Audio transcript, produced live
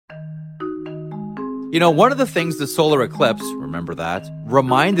You know, one of the things the solar eclipse, remember that,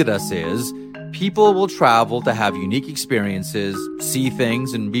 reminded us is people will travel to have unique experiences, see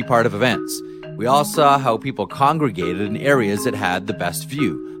things, and be part of events. We all saw how people congregated in areas that had the best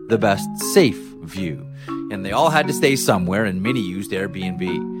view, the best safe view. And they all had to stay somewhere, and many used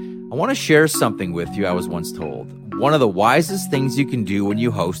Airbnb. I want to share something with you I was once told. One of the wisest things you can do when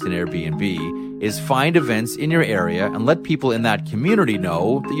you host an Airbnb is find events in your area and let people in that community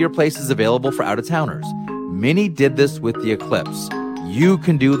know that your place is available for out-of-towners. Many did this with the eclipse. You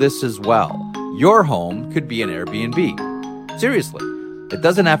can do this as well. Your home could be an Airbnb. Seriously. It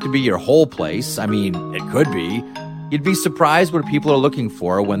doesn't have to be your whole place. I mean, it could be. You'd be surprised what people are looking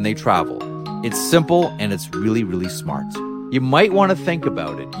for when they travel. It's simple and it's really, really smart. You might want to think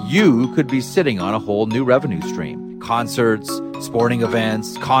about it. You could be sitting on a whole new revenue stream. Concerts, sporting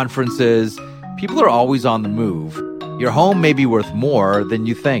events, conferences. People are always on the move. Your home may be worth more than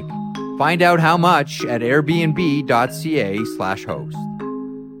you think. Find out how much at airbnb.ca/host.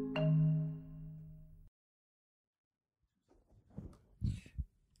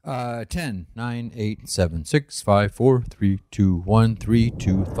 Uh, 10, 9, 8, 7, 6, 5, 4, 3, 2, 1, 3,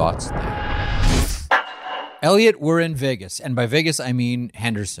 2, thoughts now. Elliot, we're in Vegas. And by Vegas, I mean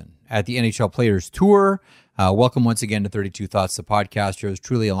Henderson at the NHL Players Tour. Welcome once again to 32 Thoughts, the podcast. Yours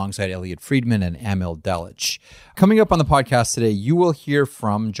truly alongside Elliot Friedman and Emil Delich. Coming up on the podcast today, you will hear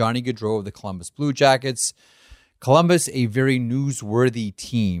from Johnny Gaudreau of the Columbus Blue Jackets. Columbus, a very newsworthy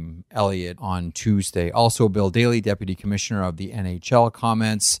team, Elliot, on Tuesday. Also, Bill Daly, Deputy Commissioner of the NHL,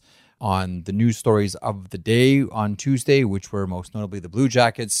 comments on the news stories of the day on Tuesday, which were most notably the Blue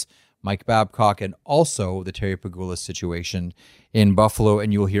Jackets, Mike Babcock, and also the Terry Pegula situation in Buffalo.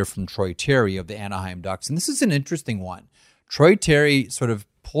 And you'll hear from Troy Terry of the Anaheim Ducks. And this is an interesting one. Troy Terry sort of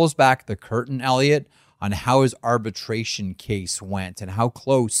pulls back the curtain, Elliot, on how his arbitration case went and how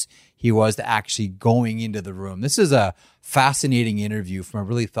close he was to actually going into the room. This is a fascinating interview from a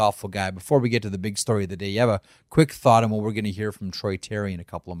really thoughtful guy. Before we get to the big story of the day, you have a quick thought on what we're going to hear from Troy Terry in a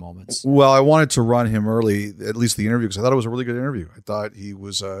couple of moments. Well, I wanted to run him early, at least the interview, because I thought it was a really good interview. I thought he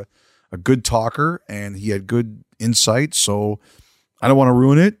was a good talker and he had good insight. So I don't want to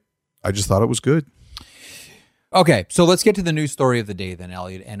ruin it. I just thought it was good. Okay, so let's get to the news story of the day then,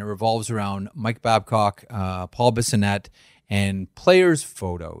 Elliot, and it revolves around Mike Babcock, Paul Bissonnette, and players'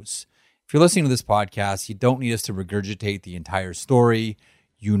 photos. If you're listening to this podcast, you don't need us to regurgitate the entire story.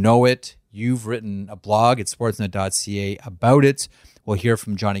 You know it. You've written a blog at sportsnet.ca about it. We'll hear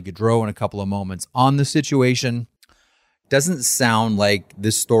from Johnny Gaudreau in a couple of moments on the situation. Doesn't sound like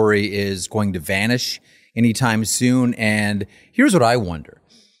this story is going to vanish anytime soon. And here's what I wonder.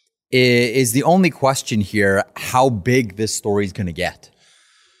 Is the only question here how big this story is going to get?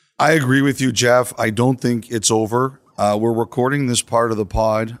 I agree with you, Jeff. I don't think it's over. We're recording this part of the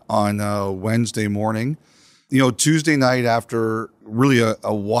pod on Wednesday morning. You know, Tuesday night after really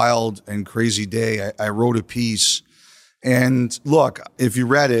a wild and crazy day, I wrote a piece. And look, if you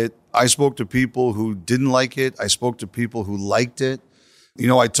read it, I spoke to people who didn't like it. I spoke to people who liked it. You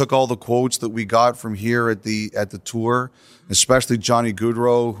know, I took all the quotes that we got from here at the tour, especially Johnny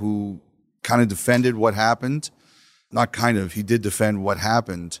Gaudreau, who kind of defended what happened. Not kind of, he did defend what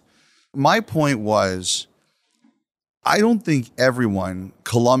happened. My point was, I don't think everyone,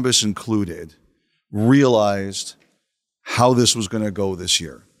 Columbus included, realized how this was going to go this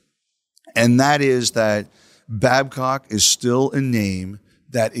year. And that is that Babcock is still a name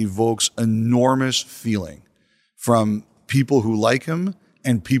that evokes enormous feeling from people who like him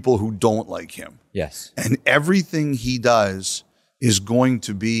and people who don't like him. Yes. And everything he does is going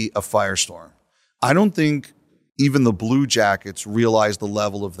to be a firestorm. I don't think even the Blue Jackets realized the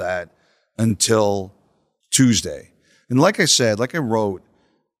level of that until Tuesday. And like I said, like I wrote,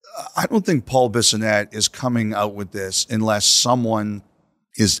 I don't think Paul Bissonnette is coming out with this unless someone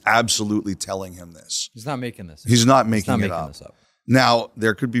is absolutely telling him this. He's not making this. He's not making this up. Now,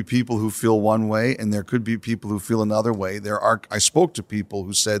 there could be people who feel one way and there could be people who feel another way. I spoke to people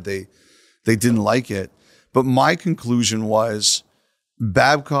who said they didn't like it. But my conclusion was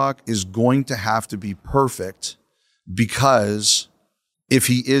Babcock is going to have to be perfect because if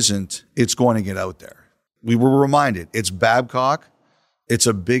he isn't, it's going to get out there. We were reminded it's Babcock, it's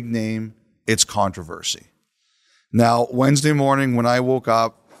a big name, it's controversy. Now, Wednesday morning when I woke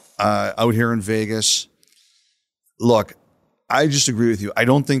up out here in Vegas, look, I just agree with you. I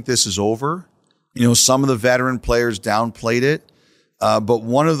don't think this is over. You know, some of the veteran players downplayed it. But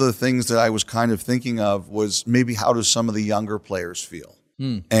one of the things that I was kind of thinking of was maybe how do some of the younger players feel?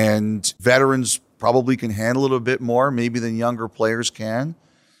 And veterans probably can handle it a bit more maybe than younger players can.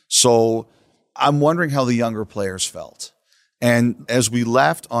 So I'm wondering how the younger players felt. And as we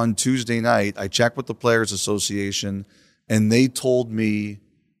left on Tuesday night, I checked with the Players Association, and they told me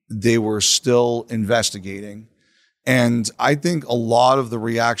they were still investigating. And I think a lot of the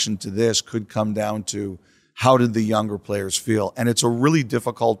reaction to this could come down to how did the younger players feel? And it's a really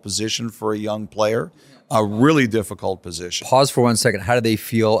difficult position for a young player, a really difficult position. Pause for 1 second. How do they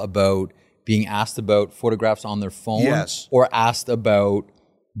feel about being asked about photographs on their phone? Yes. Or asked about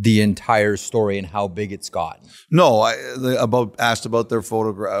the entire story and how big it's gotten? No, asked about their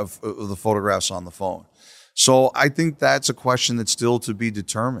the photographs on the phone. So I think that's a question that's still to be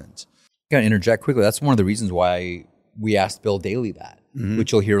determined. I'm going to interject quickly. That's one of the reasons why we asked Bill Daly that,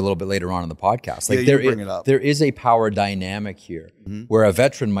 which you'll hear a little bit later on in the podcast. Like you bring it up. There is a power dynamic here where a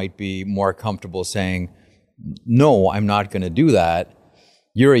veteran might be more comfortable saying, no, I'm not going to do that.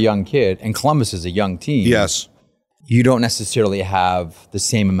 You're a young kid, and Columbus is a young team. Yes. You don't necessarily have the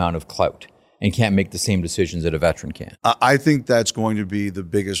same amount of clout and can't make the same decisions that a veteran can. I think that's going to be the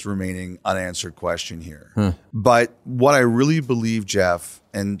biggest remaining unanswered question here. But what I really believe, Jeff,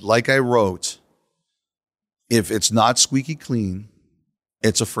 and like I wrote, if it's not squeaky clean,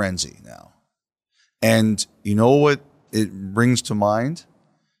 it's a frenzy now. And you know what it brings to mind?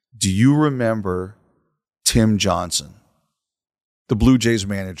 Do you remember Tim Johnson, the Blue Jays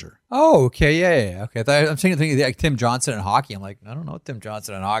manager? Oh, okay. Yeah. Okay. I'm thinking like Tim Johnson in hockey. I'm like, I don't know Tim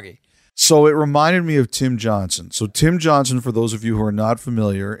Johnson in hockey. So it reminded me of Tim Johnson. So Tim Johnson, for those of you who are not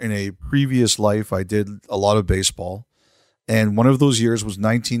familiar, in a previous life, I did a lot of baseball. And one of those years was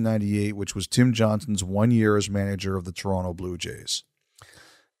 1998, which was Tim Johnson's 1 year as manager of the Toronto Blue Jays.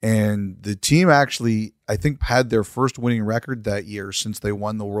 And the team actually, I think, had their first winning record that year since they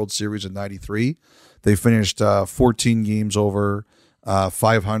won the World Series in 93. They finished 14 games over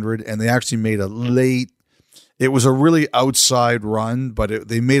 500, and they actually made it was a really outside run, but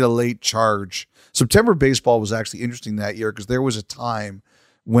they made a late charge. September baseball was actually interesting that year because there was a time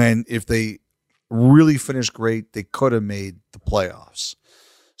when if they really finished great, they could have made the playoffs.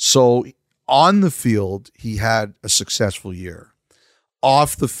 So on the field, he had a successful year.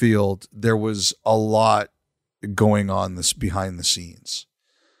 Off the field, there was a lot going on behind the scenes.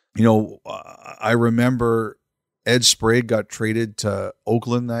 You know, I remember Ed Sprague got traded to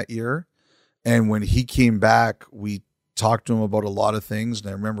Oakland that year. And when he came back, we talked to him about a lot of things. And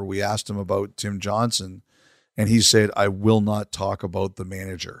I remember we asked him about Tim Johnson, and he said, I will not talk about the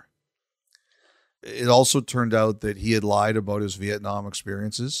manager. It also turned out that he had lied about his Vietnam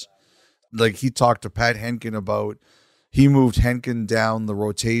experiences. Like he talked to Pat Henkin about, he moved Henkin down the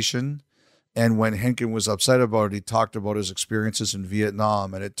rotation. And when Henkin was upset about it, he talked about his experiences in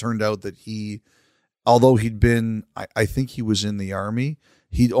Vietnam. And it turned out that although he'd been, I think he was in the Army,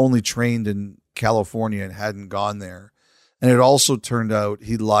 he'd only trained in California and hadn't gone there. And it also turned out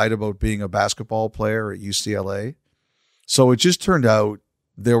he lied about being a basketball player at UCLA. So it just turned out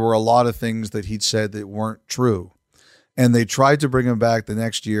there were a lot of things that he'd said that weren't true. And they tried to bring him back the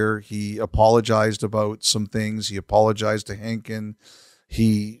next year. He apologized about some things. He apologized to Henkin.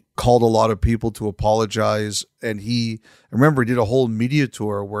 He called a lot of people to apologize. And I remember he did a whole media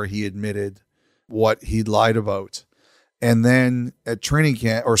tour where he admitted what he'd lied about. And then at training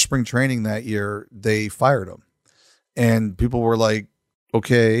camp or spring training that year, they fired him. And people were like,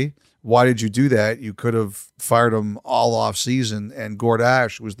 okay, why did you do that? You could have fired him all off season. And Gord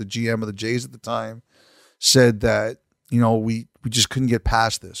Ash, who was the GM of the Jays at the time, said that, we just couldn't get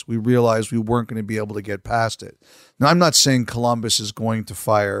past this. We realized we weren't going to be able to get past it. Now, I'm not saying Columbus is going to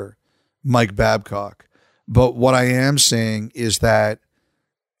fire Mike Babcock, but what I am saying is that,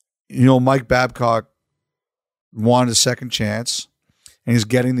 Mike Babcock wanted a second chance, and he's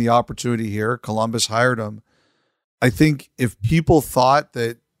getting the opportunity here. Columbus hired him. I think if people thought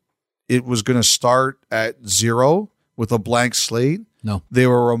that it was going to start at zero with a blank slate, no, they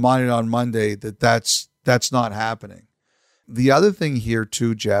were reminded on Monday that that's not happening. The other thing here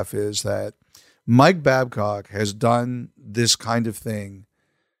too, Jeff, is that Mike Babcock has done this kind of thing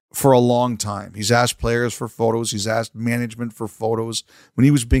for a long time. He's asked players for photos. He's asked management for photos. When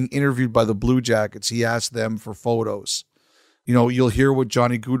he was being interviewed by the Blue Jackets, he asked them for photos. You'll hear what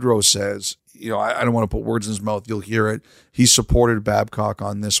Johnny Gaudreau says. I don't want to put words in his mouth. You'll hear it. He supported Babcock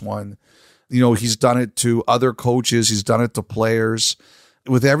on this one. He's done it to other coaches. He's done it to players.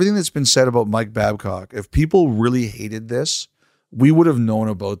 With everything that's been said about Mike Babcock, if people really hated this, we would have known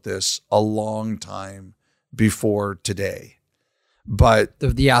about this a long time before today. But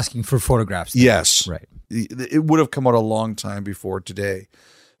the asking for photographs. Yes. Right. It would have come out a long time before today.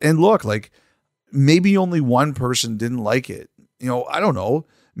 And look, maybe only one person didn't like it. I don't know.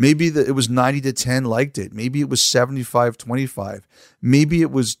 Maybe it was 90-10 liked it. Maybe it was 75-25. Maybe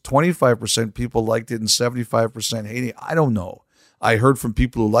it was 25% people liked it and 75% hating it. I don't know. I heard from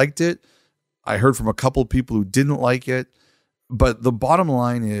people who liked it. I heard from a couple of people who didn't like it. But the bottom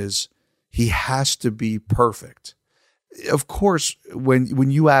line is he has to be perfect. Of course, when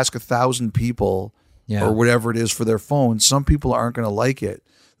you ask 1,000 people or whatever it is for their phone, some people aren't going to like it.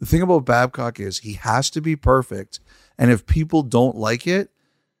 The thing about Babcock is he has to be perfect. And if people don't like it,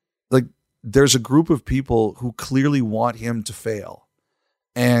 like there's a group of people who clearly want him to fail.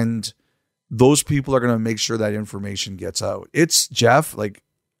 And those people are going to make sure that information gets out. It's Jeff, like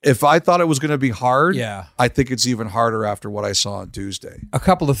if I thought it was going to be hard, I think it's even harder after what I saw on Tuesday. A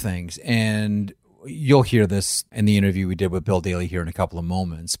couple of things, and you'll hear this in the interview we did with Bill Daly here in a couple of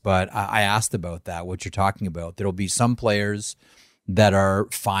moments, but I asked about that, what you're talking about. There'll be some players that are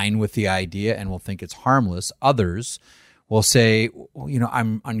fine with the idea and will think it's harmless. Others will say,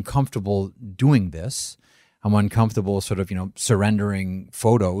 I'm uncomfortable doing this. I'm uncomfortable sort of, surrendering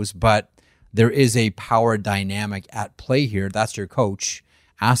photos, but there is a power dynamic at play here. That's your coach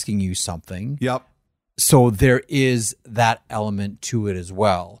asking you something. Yep. So there is that element to it as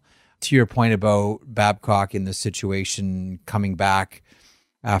well. To your point about Babcock in this situation coming back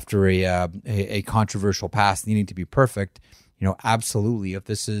after a controversial pass needing to be perfect, absolutely. If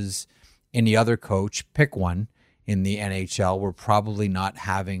this is any other coach, pick one in the NHL, we're probably not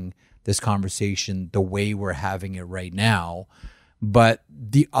having this conversation the way we're having it right now. But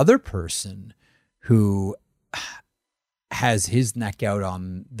the other person who has his neck out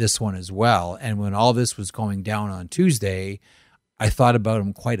on this one as well, and when all this was going down on Tuesday, I thought about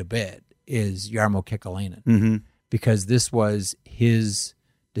him quite a bit, is Jarmo Kekalainen, because this was his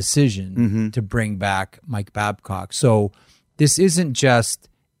decision to bring back Mike Babcock. So this isn't just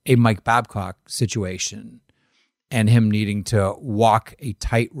a Mike Babcock situation and him needing to walk a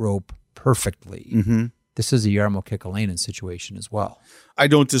tightrope perfectly. This is a Jarmo Kekalainen situation as well. I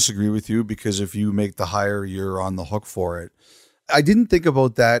don't disagree with you, because if you make the hire, you're on the hook for it. I didn't think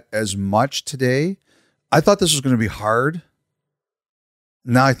about that as much today. I thought this was going to be hard.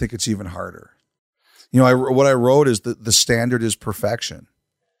 Now I think it's even harder. What I wrote is that the standard is perfection.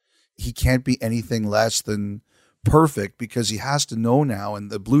 He can't be anything less than perfect, because he has to know now, and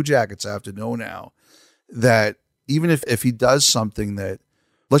the Blue Jackets have to know now, that even if he does something that,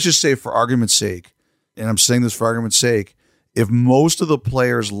 let's just say for argument's sake, and I'm saying this for argument's sake, if most of the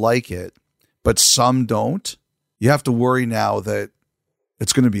players like it, but some don't, you have to worry now that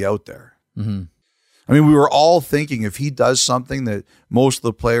it's going to be out there. I mean, we were all thinking if he does something that most of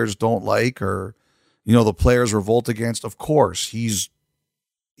the players don't like, or, the players revolt against, of course, he's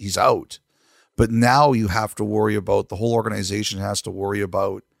out. But now you have to worry about, the whole organization has to worry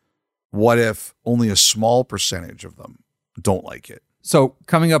about, what if only a small percentage of them don't like it? So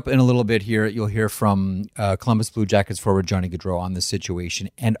coming up in a little bit here, you'll hear from Columbus Blue Jackets forward Johnny Gaudreau on this situation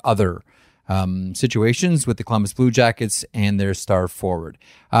and other situations with the Columbus Blue Jackets and their star forward.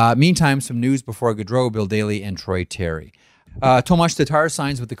 Meantime, some news before Gaudreau, Bill Daly, and Troy Terry. Tomas Tatar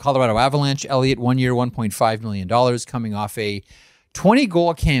signs with the Colorado Avalanche. Elliott, 1 year, $1.5 million, coming off a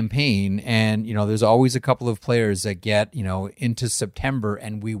 20-goal campaign. And, there's always a couple of players that get, into September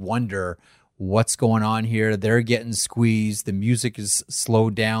and we wonder what's going on here. They're getting squeezed. The music is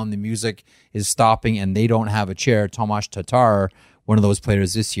slowed down. The music is stopping and they don't have a chair. Tomas Tatar, one of those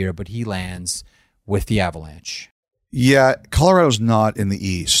players this year, but he lands with the Avalanche. Yeah, Colorado's not in the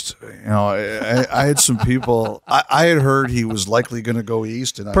East. I had some people. I had heard he was likely going to go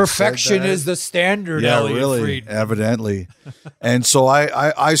East, and perfection is the standard. Yeah, Elliott really, Friedman. Evidently. And so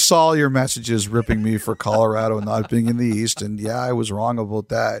I saw your messages ripping me for Colorado not being in the East, and yeah, I was wrong about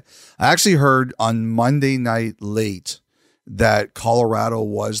that. I actually heard on Monday night late that Colorado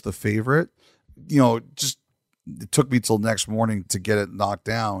was the favorite. Just it took me till next morning to get it knocked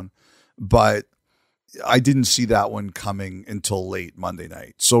down, but I didn't see that one coming until late Monday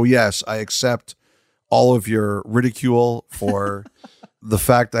night. So yes, I accept all of your ridicule for the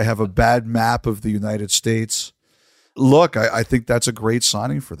fact I have a bad map of the United States. Look, I think that's a great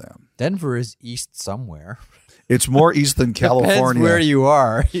signing for them. Denver is east somewhere. It's more east than California. Depends where you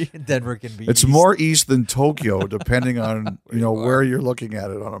are. Denver can be It's east. more east than Tokyo, depending on where you're looking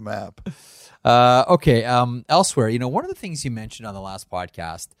at it on a map. Okay. Elsewhere, one of the things you mentioned on the last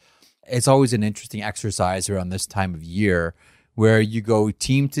podcast, it's always an interesting exercise around this time of year where you go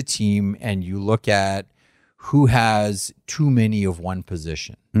team to team and you look at who has too many of one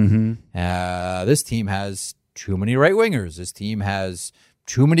position. This team has too many right wingers. This team has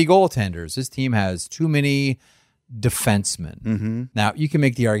too many goaltenders. This team has too many defensemen. Now, you can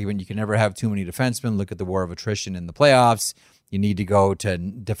make the argument you can never have too many defensemen. Look at the war of attrition in the playoffs. You need to go to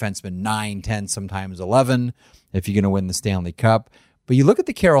defenseman 9, 10, sometimes 11 if you're going to win the Stanley Cup. But you look at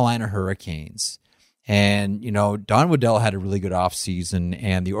the Carolina Hurricanes, and, Don Waddell had a really good offseason,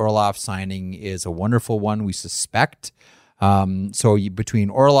 and the Orlov signing is a wonderful one, we suspect. Between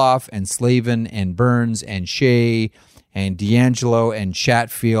Orlov and Slavin and Burns and Shea and D'Angelo and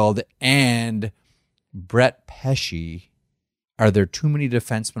Chatfield and Brett Pesce, are there too many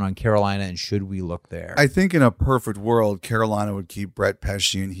defensemen on Carolina, and should we look there? I think in a perfect world, Carolina would keep Brett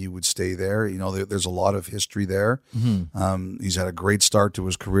Pesce and he would stay there. There's a lot of history there. Mm-hmm. He's had a great start to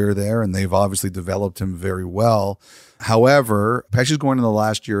his career there, and they've obviously developed him very well. However, Pesce's going into the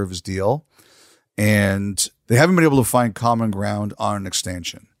last year of his deal, and they haven't been able to find common ground on an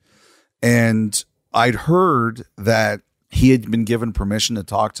extension. And I'd heard that he had been given permission to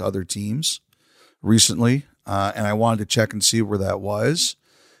talk to other teams recently. And I wanted to check and see where that was.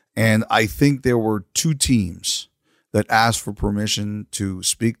 And I think there were 2 teams that asked for permission to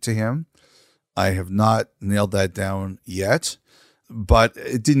speak to him. I have not nailed that down yet, but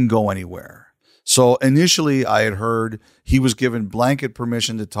it didn't go anywhere. So initially I had heard he was given blanket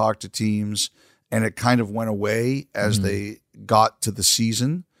permission to talk to teams, and it kind of went away as they got to the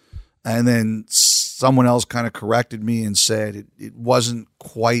season. And then someone else kind of corrected me and said it wasn't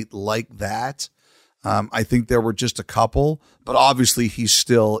quite like that. I think there were just a couple, but obviously he's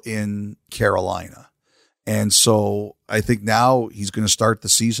still in Carolina. And so I think now he's going to start the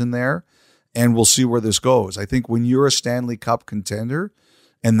season there, and we'll see where this goes. I think when you're a Stanley Cup contender,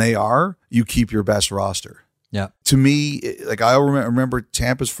 and they are, you keep your best roster. Yeah. To me, I remember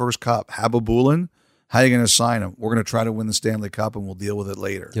Tampa's first cup, Habibulin. How are you going to sign him? We're going to try to win the Stanley Cup, and we'll deal with it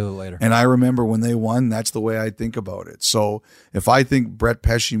later. And I remember when they won, that's the way I think about it. So if I think Brett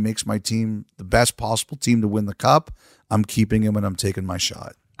Pesce makes my team the best possible team to win the Cup, I'm keeping him and I'm taking my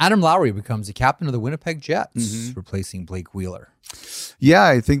shot. Adam Lowry becomes the captain of the Winnipeg Jets, replacing Blake Wheeler. Yeah,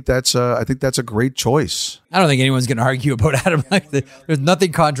 I think that's a great choice. I don't think anyone's going to argue about Adam. There's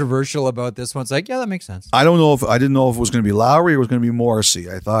nothing controversial about this one. It's like, yeah, that makes sense. I didn't know if it was going to be Lowry or it was going to be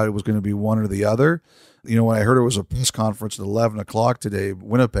Morrissey. I thought it was going to be one or the other. When I heard it was a press conference at 11 o'clock today,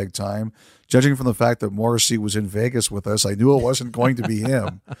 Winnipeg time, judging from the fact that Morrissey was in Vegas with us, I knew it wasn't going to be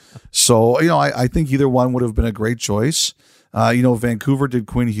him. So, I think either one would have been a great choice. Vancouver did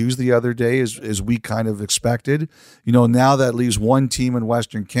Quinn Hughes the other day, as we kind of expected. Now that leaves one team in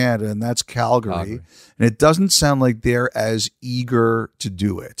Western Canada, and that's Calgary. And it doesn't sound like they're as eager to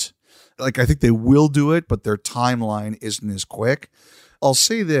do it. I think they will do it, but their timeline isn't as quick. I'll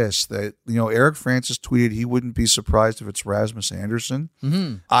say this, that, Eric Francis tweeted he wouldn't be surprised if it's Rasmus Anderson.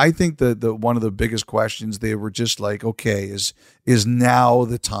 Mm-hmm. I think that one of the biggest questions, they were just like, okay, is now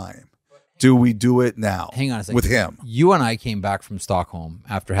the time? Do we do it now? Hang on a second. With him? You and I came back from Stockholm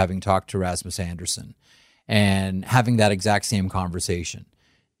after having talked to Rasmus Anderson and having that exact same conversation.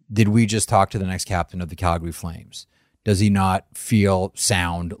 Did we just talk to the next captain of the Calgary Flames? Does he not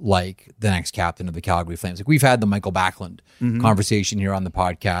sound like the next captain of the Calgary Flames? We've had the Michael Backlund conversation here on the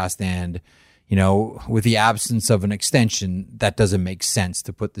podcast, and, with the absence of an extension, that doesn't make sense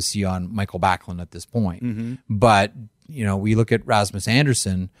to put the C on Michael Backlund at this point. Mm-hmm. But, we look at Rasmus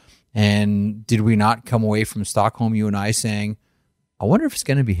Anderson, and did we not come away from Stockholm, you and I, saying, I wonder if it's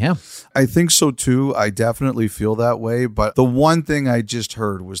going to be him? I think so too. I definitely feel that way. But the one thing I just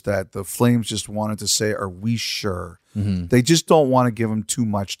heard was that the Flames just wanted to say, are we sure? Mm-hmm. They just don't want to give him too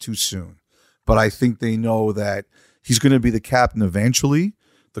much too soon. But I think they know that he's going to be the captain eventually.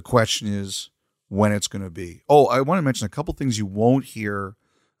 The question is when it's going to be. Oh, I want to mention a couple things you won't hear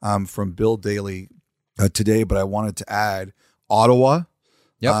from Bill Daly today, but I wanted to add Ottawa.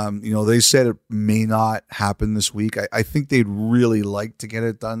 Yep. They said it may not happen this week. I think they'd really like to get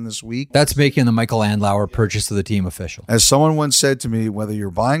it done this week. That's making the Michael Andlauer purchase of the team official. As someone once said to me, whether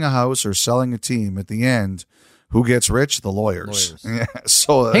you're buying a house or selling a team, at the end, who gets rich? The lawyers. Yeah,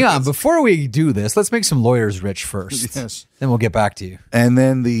 so hang on, before we do this, let's make some lawyers rich first. Yes. Then we'll get back to you. And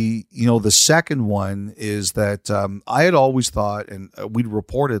then the second one is that I had always thought, and we'd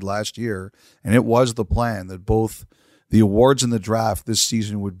reported last year, and it was the plan that both the awards and the draft this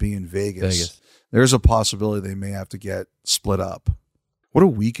season would be in Vegas. There's a possibility they may have to get split up. What a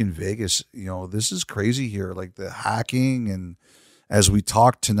week in Vegas. This is crazy here. Like the hacking, and as we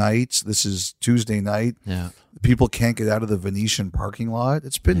talk tonight, this is Tuesday night. Yeah. People can't get out of the Venetian parking lot.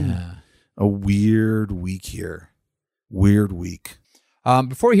 It's been a weird week here. Weird week.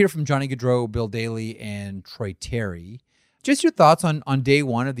 Before we hear from Johnny Gaudreau, Bill Daly, and Troy Terry, just your thoughts on day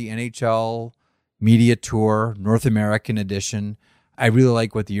one of the NHL Media Tour, North American edition. I really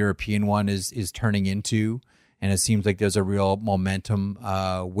like what the European one is turning into. and it seems like there's a real momentum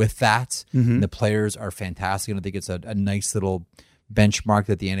with that. And the players are fantastic, and I think it's a nice little benchmark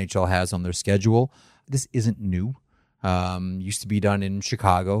that the NHL has on their schedule. This isn't new. Used to be done in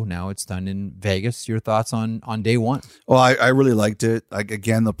Chicago. Now it's done in Vegas. Your thoughts on day one? Well, I really liked it. Like,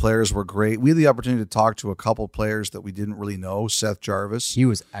 again, the players were great. We had the opportunity to talk to a couple players that we didn't really know. Seth Jarvis. He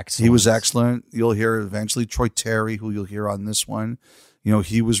was excellent. He was excellent. You'll hear eventually. Troy Terry, who you'll hear on this one.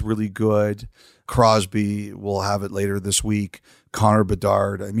 He was really good. Crosby, we'll have it later this week. Connor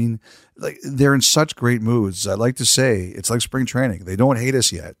Bedard. I mean, like, they're in such great moods. I like to say it's like spring training. They don't hate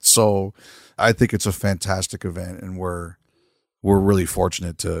us yet. So I think it's a fantastic event, and we're really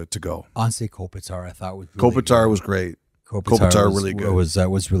fortunate to go. Anze Kopitar, I thought was really Kopitar good. was great. Kopitar was really good.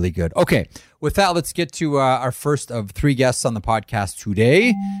 Was really good. Okay, with that, let's get to our first of 3 guests on the podcast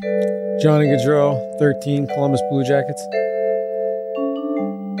today. Johnny Gaudreau, 13, Columbus Blue Jackets.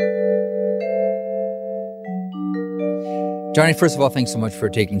 Johnny, first of all, thanks so much for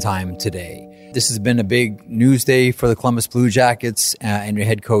taking time today. This has been a big news day for the Columbus Blue Jackets and your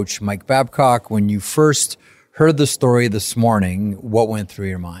head coach, Mike Babcock. When you first heard the story this morning, what went through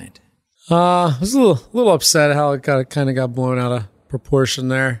your mind? I was a little upset how it kind of got blown out of proportion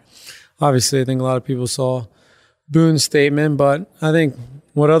there. Obviously, I think a lot of people saw Boone's statement, but I think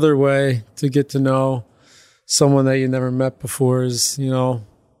what other way to get to know someone that you never met before is,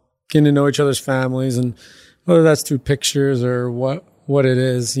 getting to know each other's families, and whether that's through pictures or what it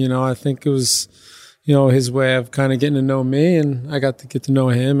is. I think it was, his way of kind of getting to know me, and I got to get to know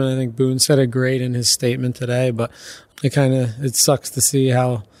him. And I think Boone said it great in his statement today, but it sucks to see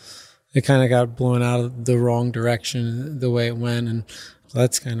how it kind of got blown out of the wrong direction the way it went. And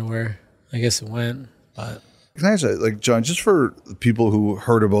that's kind of where I guess it went. But can I say, like, John, just for people who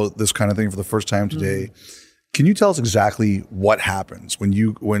heard about this kind of thing for the first time today, can you tell us exactly what happens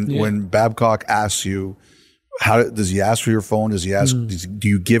when Babcock asks you, how does he ask for your phone? Does he ask, do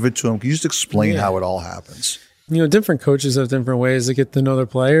you give it to him? Can you just explain how it all happens? Different coaches have different ways to get to know their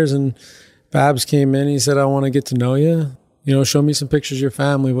players. And Babs came in, he said, I want to get to know you. Show me some pictures of your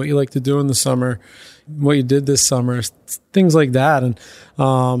family, what you like to do in the summer, what you did this summer, things like that. And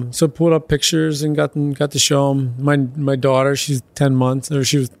so pulled up pictures and got to show him. My daughter, she's 10 months, or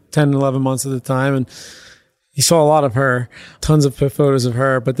she was 10, 11 months at the time. And he saw a lot of her, tons of photos of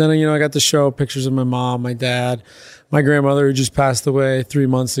her. But then, I got to show pictures of my mom, my dad, my grandmother who just passed away 3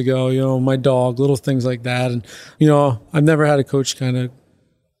 months ago, my dog, little things like that. And, I've never had a coach kind of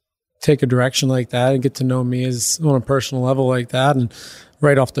take a direction like that and get to know me as on a personal level like that. And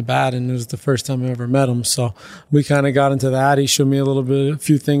right off the bat, and it was the first time I ever met him. So we kind of got into that. He showed me a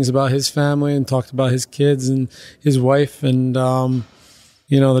few things about his family and talked about his kids and his wife and,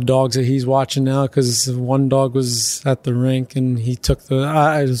 the dogs that he's watching now, because one dog was at the rink and he took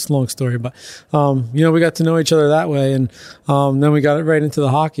it's a long story, but, we got to know each other that way. And then we got it right into the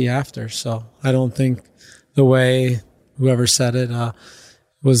hockey after. So I don't think the way whoever said it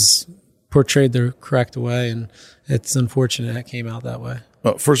was portrayed the correct way. And it's unfortunate it came out that way.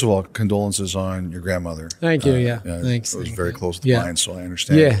 Well, first of all, condolences on your grandmother. Thank you. Thanks. It was very close to mine, so I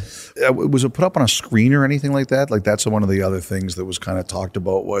understand. Yeah. Was it put up on a screen or anything like that? Like, that's one of the other things that was kind of talked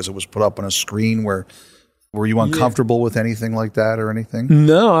about, was it was put up on a screen. Were you uncomfortable with anything like that or anything?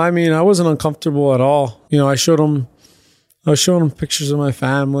 No, I wasn't uncomfortable at all. I was showing him pictures of my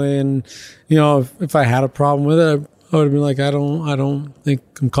family, and if I had a problem with it, I would have been like, I don't think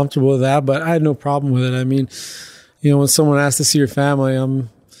I'm comfortable with that, but I had no problem with it. When someone asks to see your family,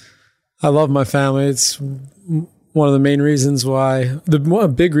 I love my family. It's one of the main reasons why, a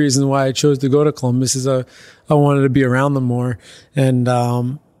big reason why I chose to go to Columbus is I wanted to be around them more, and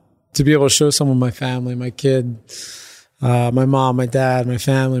to be able to show someone my family, my kid, my mom, my dad, my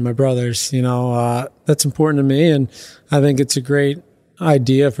family, my brothers, that's important to me. And I think it's a great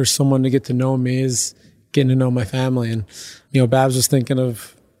idea for someone to get to know me, is getting to know my family. And, Babs was thinking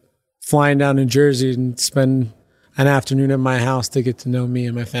of flying down to Jersey and spend an afternoon at my house to get to know me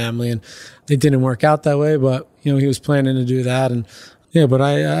and my family. And it didn't work out that way, but, he was planning to do that. And but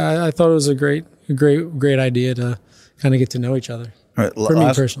I thought it was a great idea to kind of get to know each other. All right, for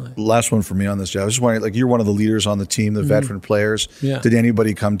me personally. Last one for me on this, Jeff. I was just wondering, like, you're one of the leaders on the team, the veteran players. Yeah. Did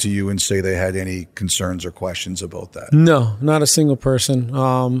anybody come to you and say they had any concerns or questions about that? No, not a single person.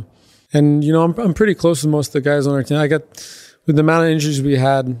 And, I'm pretty close with most of the guys on our team. With the amount of injuries we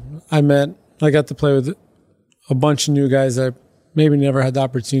had, I got to play with a bunch of new guys that maybe never had the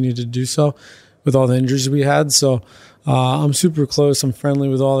opportunity to do so with all the injuries we had. So I'm super close. I'm friendly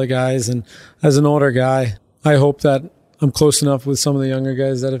with all the guys. And as an older guy, I hope that I'm close enough with some of the younger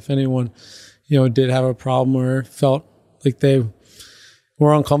guys that if anyone, did have a problem or felt like they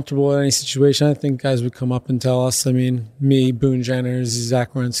we're uncomfortable in any situation, I think guys would come up and tell us. I mean, me, Boone Jenners,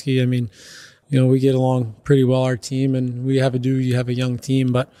 Zach Werenski, I mean, we get along pretty well, our team, and you have a young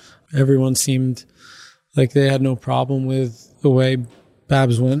team, but everyone seemed like they had no problem with the way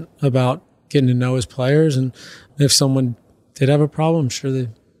Babs went about getting to know his players. And if someone did have a problem, I'm sure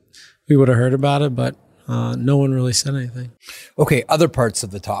we would have heard about it, but no one really said anything. Okay, other parts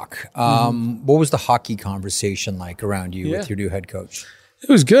of the talk. What was the hockey conversation like around you with your new head coach? It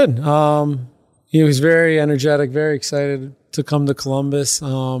was good. He was very energetic, very excited to come to Columbus.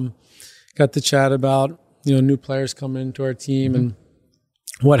 Got to chat about new players coming into our team and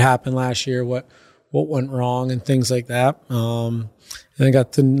what happened last year, what went wrong, and things like that. And I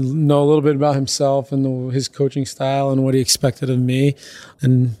got to know a little bit about himself and his coaching style and what he expected of me,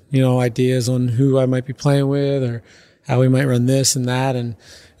 and ideas on who I might be playing with or how we might run this and that. And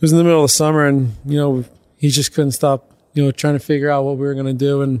it was in the middle of the summer, and he just couldn't stop trying to figure out what we were going to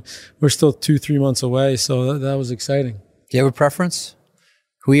do, and we're still 2-3 months away, so that was exciting. Do you have a preference?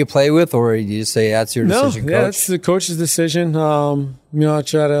 Who you play with, or do you just say that's your decision, Coach? Yeah, it's the coach's decision. I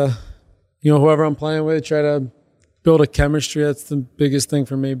try to, whoever I'm playing with, try to build a chemistry. That's the biggest thing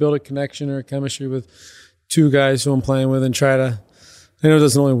for me. Build a connection or a chemistry with two guys who I'm playing with, and try to, I know it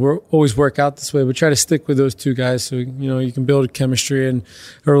doesn't always work out this way, but try to stick with those two guys so, you can build a chemistry and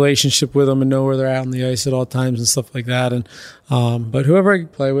a relationship with them and know where they're at on the ice at all times and stuff like that. And but whoever I can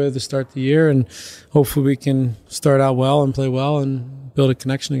play with to start the year, and hopefully we can start out well and play well and build a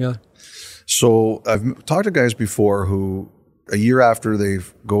connection together. So I've talked to guys before who, a year after they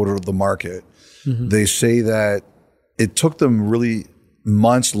go to the market, they say that it took them really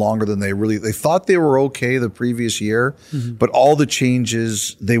months longer than they thought they were okay the previous year, but all the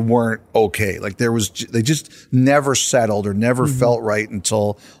changes, they weren't okay. Like they just never settled or never felt right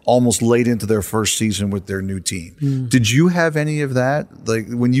until almost late into their first season with their new team. Did you have any of that? Like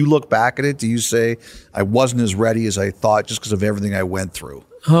when you look back at it, do you say I wasn't as ready as I thought just because of everything I went through?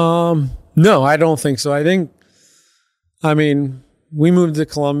 No, I don't think so. We moved to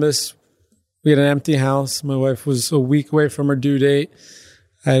Columbus. We had an empty house. My wife was a week away from her due date.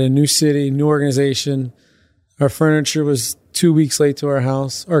 I had a new city, new organization. Our furniture was 2 weeks late to our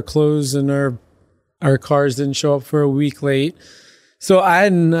house. Our clothes and our cars didn't show up for a week late. So I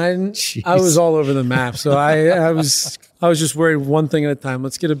was all over the map. So I was just worried one thing at a time.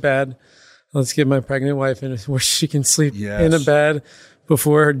 Let's get a bed. Let's get my pregnant wife in where she can sleep in a bed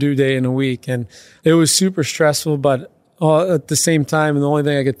before her due date in a week. And it was super stressful, but at the same time, and the only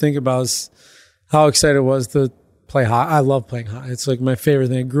thing I could think about is how excited I was to play hockey. I love playing hockey. It's like my favorite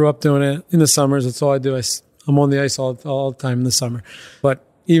thing. I grew up doing it in the summers. That's all I do. I'm on the ice all the time in the summer. But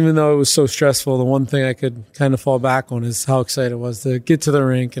even though it was so stressful, the one thing I could kind of fall back on is how excited I was to get to the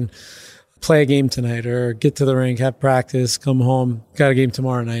rink and play a game tonight, or get to the rink, have practice, come home, got a game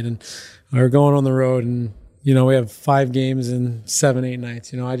tomorrow night, and we're going on the road, and we have 5 games in 7-8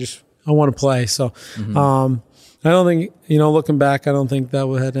 nights. I want to play. So I don't think, looking back, I don't think that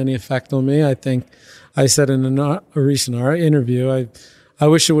had any effect on me. I think I said in a recent interview, I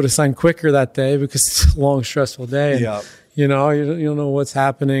wish it would have signed quicker that day because it's a long, stressful day. And, you don't know what's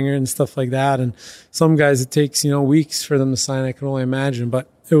happening and stuff like that. And some guys, it takes, weeks for them to sign. I can only imagine. But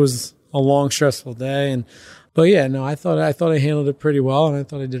it was a long, stressful day. I thought I handled it pretty well, and I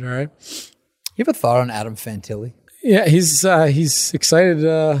thought I did all right. You have a thought on Adam Fantilli? Yeah, he's excited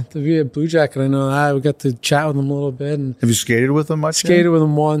to be a Blue Jacket. I know that. We got to chat with him a little bit. And have you skated with him much? Skated with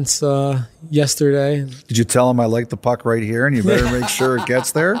him once yesterday. Did you tell him I like the puck right here and you better make sure it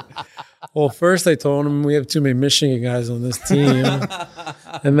gets there? Well, first I told him we have too many Michigan guys on this team.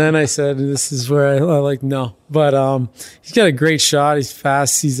 And then I said, this is where I like, no. But he's got a great shot. He's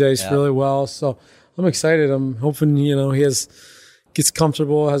fast. Sees ice really well. So I'm excited. I'm hoping, he gets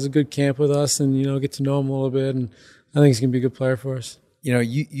comfortable, has a good camp with us, and, get to know him a little bit. And I think he's going to be a good player for us.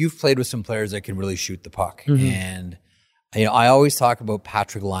 You've played with some players that can really shoot the puck. And, I always talk about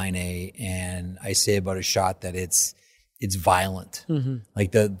Patrick Laine, and I say about his shot that it's violent.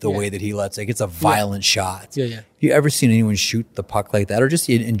 Like the way that he lets, it's a violent shot. Yeah. Have you ever seen anyone shoot the puck like that? Or just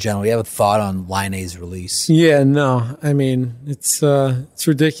in general, you have a thought on Laine's release? Yeah, no. It's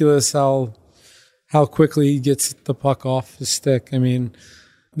ridiculous how quickly he gets the puck off his stick.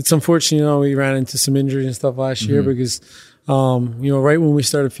 It's unfortunate, we ran into some injuries and stuff last year because, right when we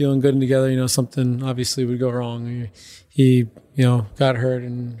started feeling good together, something obviously would go wrong. He got hurt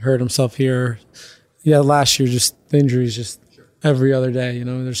and hurt himself here. Yeah, last year, just the injuries just every other day,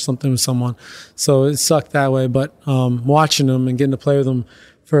 there's something with someone. So it sucked that way. But watching him and getting to play with him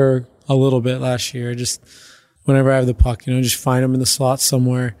for a little bit last year, just whenever I have the puck, just find him in the slot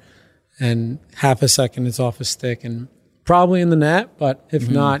somewhere, and half a second it's off his stick, and probably in the net, but if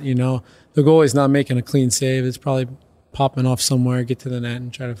not, you know, the goalie's not making a clean save. It's probably popping off somewhere, get to the net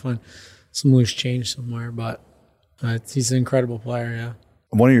and try to find some loose change somewhere. But he's an incredible player, yeah.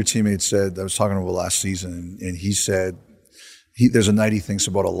 One of your teammates said, I was talking about last season, and he said there's a night he thinks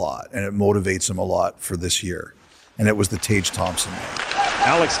about a lot, and it motivates him a lot for this year. And it was the Tage Thompson night.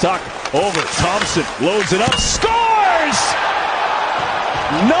 Alex Tuck over. Thompson loads it up. Scores!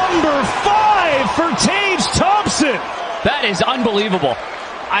 Number 5 for Tage Thompson. That is unbelievable.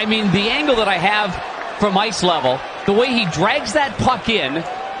 I mean, the angle that I have from ice level, the way he drags that puck in,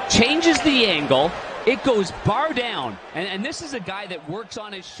 changes the angle, it goes bar down. And this is a guy that works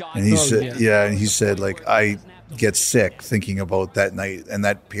on his shot. And he said, like, I get sick thinking about that night and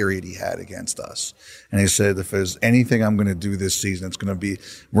that period he had against us. And he said, if there's anything I'm going to do this season, it's going to be,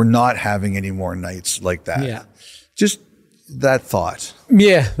 we're not having any more nights like that. Yeah. Just that thought.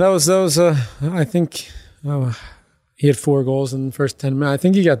 Yeah, that was I think he had 4 goals in the first 10 minutes. I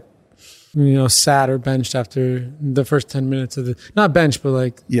think he got, you know, sat or benched after the first 10 minutes of not benched, but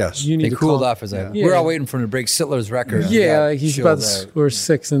like, yes, you need they to could off as a. We're all waiting for him to break Sittler's record. Yeah, like he's about to score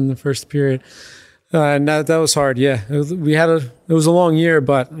 6 in the first period. And that was hard. Yeah, it was a long year,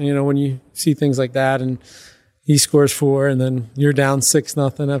 but you know, when you see things like that and he scores 4 and then you're down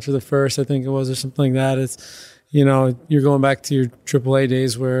 6-0 after the first, I think it was, or something like that. It's, you know, you're going back to your AAA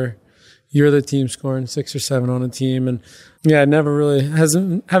days where you're the team scoring 6 or 7 on a team. And yeah, never really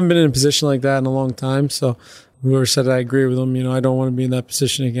haven't been in a position like that in a long time. So whoever said I agree with him, you know, I don't want to be in that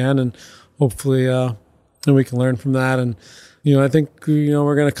position again. And hopefully we can learn from that. And, you know, I think, you know,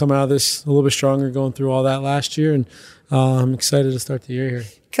 we're going to come out of this a little bit stronger going through all that last year. And I'm excited to start the year here.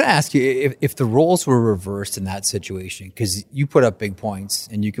 Can I ask you, if the roles were reversed in that situation, because you put up big points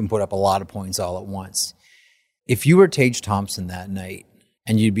and you can put up a lot of points all at once. If you were Tage Thompson that night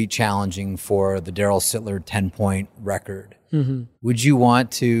and you'd be challenging for the Darryl Sittler 10-point record, would you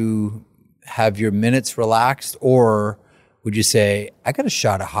want to have your minutes relaxed, or would you say, I got a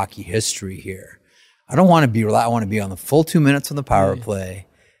shot at hockey history here? I don't want to be relaxed. I want to be on the full 2 minutes on the power play,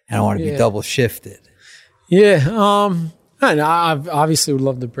 and I want to be double shifted. Yeah. And I obviously would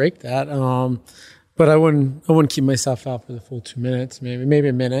love to break that. But I wouldn't keep myself out for the full 2 minutes, maybe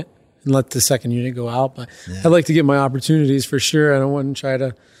a minute, and let the second unit go out. But I'd like to get my opportunities for sure. And I wouldn't try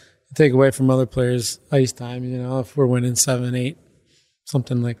to take away from other players' ice time. You know, if we're winning 7-8,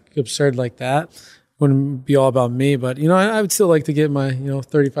 something like absurd like that, wouldn't be all about me. But, you know, I would still like to get my, you know,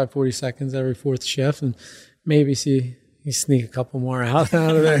 35, 40 seconds every fourth shift and maybe see you sneak a couple more out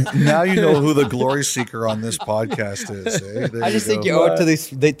of there. Now you know who the glory seeker on this podcast is. Eh? I just think you owe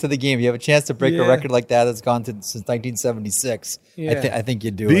it to the game. You have a chance to break a record like that that's gone since 1976. Yeah. I think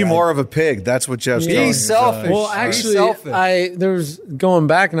you do. Be more of a pig. That's what Jeff's telling you. Be selfish. Well, actually, there was going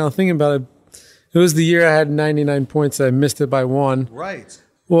back and I was thinking about it. It was the year I had 99 points. I missed it by 1. Right.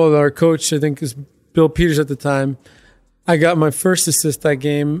 Well, our coach, I think, is Bill Peters at the time. I got my first assist that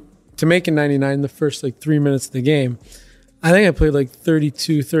game to make it 99 in the first 3 minutes of the game. I think I played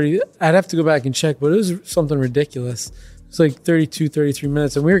 32, 30. I'd have to go back and check, but it was something ridiculous. It was 32, 33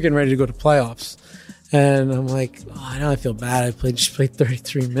 minutes, and we were getting ready to go to playoffs. And I'm like, I know I feel bad. I just played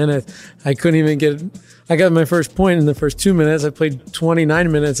 33 minutes. I couldn't even I got my first point in the first 2 minutes. I played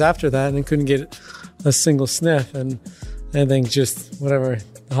 29 minutes after that and couldn't get a single sniff. And I think just whatever,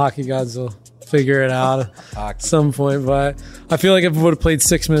 the hockey gods will figure it out at some point. But I feel like if I would have played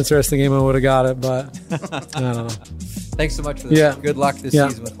 6 minutes the rest of the game, I would have got it. But I don't know. Thanks so much for this. Yeah. Good luck this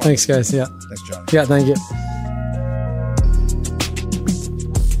season. With Thanks, guys. Yeah. Thanks, Johnny. Yeah, thank you.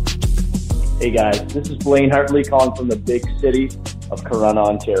 Hey, guys. This is Blaine Hartley calling from the big city of Corunna,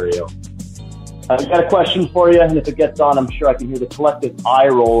 Ontario. I've got a question for you, and if it gets on, I'm sure I can hear the collective eye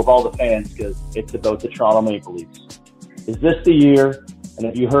roll of all the fans because it's about the Toronto Maple Leafs. Is this the year, and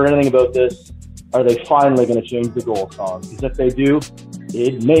have you heard anything about this, are they finally going to change the goal song? Because if they do,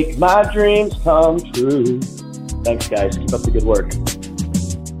 it'd make my dreams come true. Thanks, guys. Keep up the good work.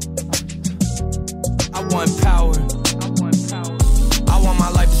 I want power. I want my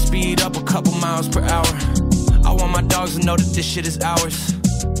life to speed up a couple miles per hour. I want my dogs to know that this shit is ours.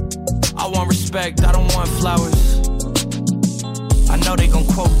 I want respect, I don't want flowers. I know they gon'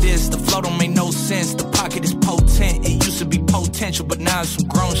 quote this, the flow don't make no sense. The pocket is potent, it used to be potential, but now it's some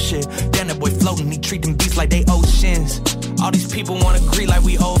grown shit. Damn, that boy floating, he treat them beats like they oceans. All these people wanna agree like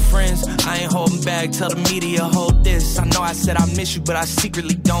we old friends. I ain't holding back, tell the media hold this. I know I said I miss you, but I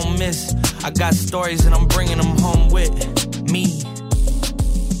secretly don't miss. I got stories and I'm bringing them home with me.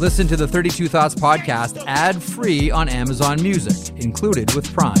 Listen to the 32 Thoughts podcast ad-free on Amazon Music, included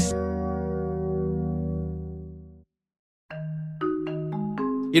with Prime.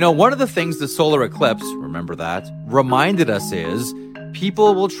 You know, one of the things the solar eclipse, remember that, reminded us is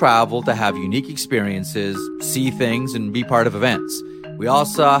people will travel to have unique experiences, see things, and be part of events. We all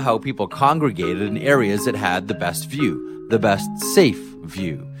saw how people congregated in areas that had the best view, the best safe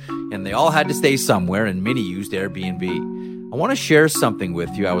view. And they all had to stay somewhere, and many used Airbnb. I want to share something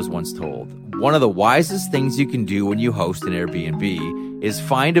with you I was once told. One of the wisest things you can do when you host an Airbnb is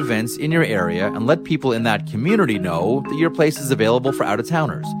find events in your area and let people in that community know that your place is available for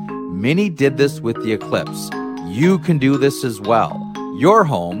out-of-towners. Many did this with the eclipse. You can do this as well. Your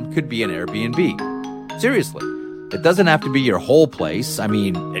home could be an Airbnb. Seriously. It doesn't have to be your whole place. I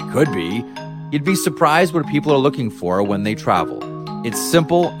mean, it could be. You'd be surprised what people are looking for when they travel. It's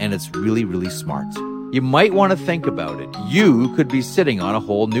simple and it's really, really smart. You might want to think about it. You could be sitting on a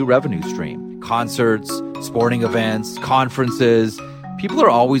whole new revenue stream. Concerts, sporting events, conferences. People are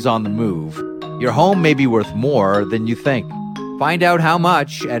always on the move. Your home may be worth more than you think. Find out how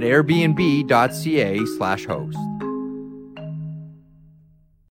much at airbnb.ca/host.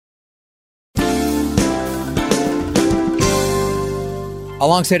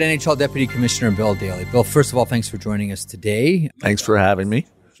 Alongside NHL Deputy Commissioner Bill Daly. Bill, first of all, thanks for joining us today. Thanks for having me.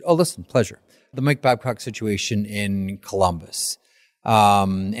 Oh, listen, pleasure. The Mike Babcock situation in Columbus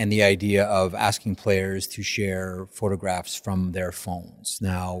and the idea of asking players to share photographs from their phones.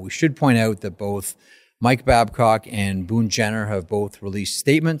 Now, we should point out that both Mike Babcock and Boone Jenner have both released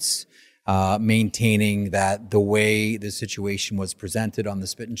statements maintaining that the way the situation was presented on the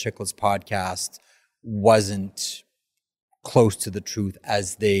Spit and Chicklets podcast wasn't close to the truth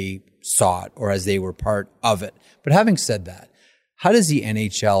as they saw it or as they were part of it. But having said that, how does the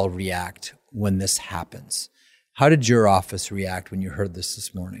NHL react when this happens? How did your office react when you heard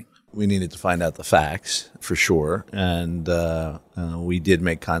this morning? We needed to find out the facts for sure. And we did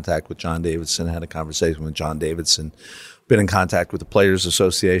make contact with John Davidson, had a conversation with John Davidson, been in contact with the Players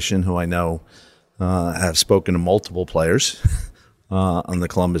Association, who I know have spoken to multiple players on the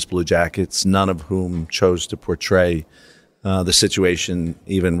Columbus Blue Jackets, none of whom chose to portray the situation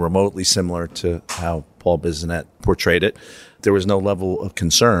even remotely similar to how Paul Bissonnette portrayed it. There was no level of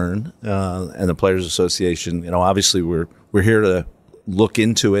concern, and the Players Association, obviously we're here to look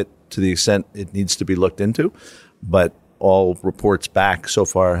into it to the extent it needs to be looked into, but all reports back so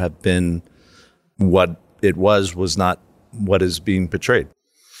far have been what it was not what is being portrayed.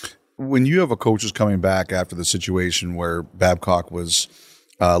 When you have a coach who's coming back after the situation where Babcock was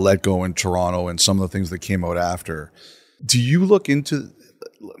let go in Toronto and some of the things that came out after, do you look into,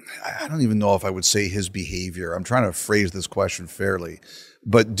 I don't even know if I would say his behavior. I'm trying to phrase this question fairly.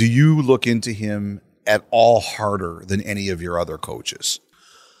 But do you look into him at all harder than any of your other coaches?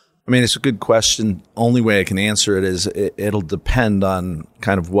 I mean, it's a good question. Only way I can answer it is it'll depend on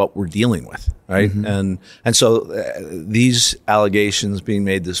kind of what we're dealing with, right? Mm-hmm. And so these allegations being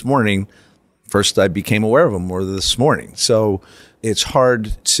made this morning, first I became aware of them were this morning. So it's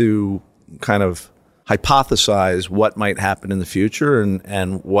hard to kind of hypothesize what might happen in the future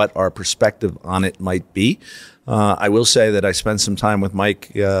and what our perspective on it might be. I will say that I spent some time with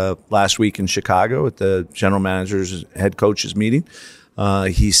Mike last week in Chicago at the general manager's head coaches meeting.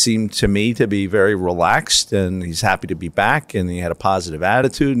 He seemed to me to be very relaxed and he's happy to be back and he had a positive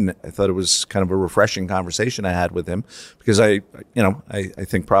attitude. And I thought it was kind of a refreshing conversation I had with him because I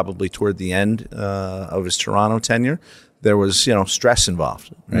think probably toward the end of his Toronto tenure, there was, stress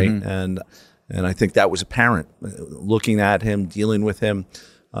involved, right? Mm-hmm. And I think that was apparent. Looking at him, dealing with him,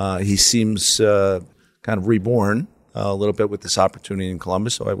 he seems kind of reborn a little bit with this opportunity in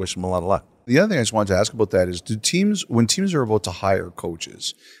Columbus, so I wish him a lot of luck. The other thing I just wanted to ask about that is, when teams are about to hire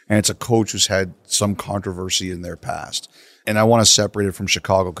coaches, and it's a coach who's had some controversy in their past, and I want to separate it from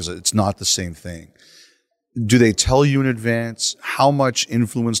Chicago because it's not the same thing, do they tell you in advance? How much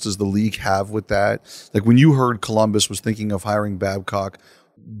influence does the league have with that? Like when you heard Columbus was thinking of hiring Babcock,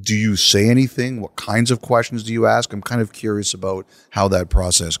 do you say anything? What kinds of questions do you ask? I'm kind of curious about how that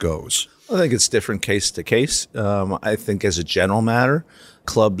process goes. I think it's different case to case. I think as a general matter,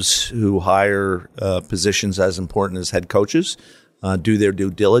 clubs who hire positions as important as head coaches do their due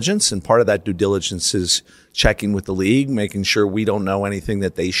diligence. And part of that due diligence is checking with the league, making sure we don't know anything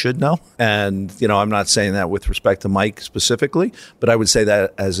that they should know. And, I'm not saying that with respect to Mike specifically, but I would say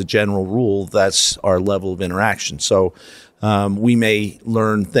that as a general rule, that's our level of interaction. So we may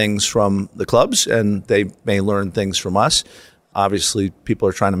learn things from the clubs and they may learn things from us. Obviously, people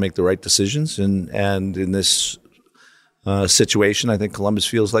are trying to make the right decisions. And in this situation, I think Columbus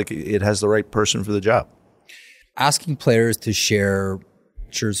feels like it has the right person for the job. Asking players to share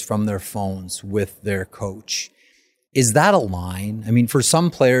pictures from their phones with their coach, is that a line? I mean, for some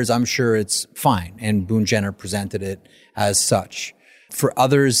players, I'm sure it's fine. And Boone Jenner presented it as such. For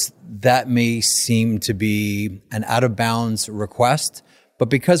others, that may seem to be an out of bounds request, but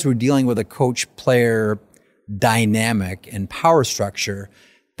because we're dealing with a coach-player dynamic and power structure,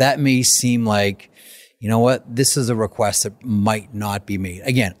 that may seem like, you know what, this is a request that might not be made.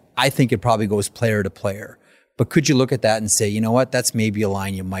 Again, I think it probably goes player to player. But could you look at that and say, you know what, that's maybe a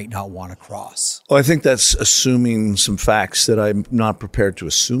line you might not want to cross? Well, I think that's assuming some facts that I'm not prepared to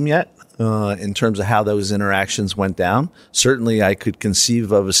assume yet in terms of how those interactions went down. Certainly, I could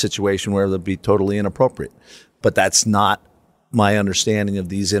conceive of a situation where they'd be totally inappropriate, but that's not my understanding of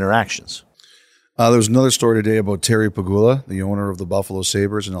these interactions. There was another story today about Terry Pegula, the owner of the Buffalo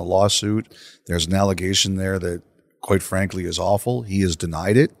Sabres, in a lawsuit. There's an allegation there that, quite frankly, is awful. He has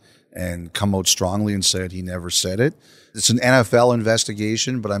denied it and come out strongly and said he never said it. It's an NFL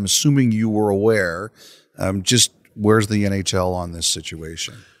investigation, but I'm assuming you were aware. Just where's the NHL on this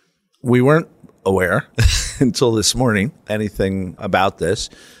situation? We weren't aware until this morning, anything about this.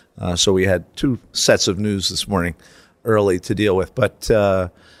 So we had two sets of news this morning early to deal with. But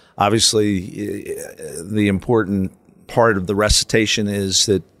obviously, the important part of the recitation is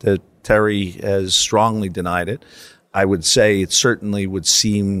that Terry has strongly denied it. I would say it certainly would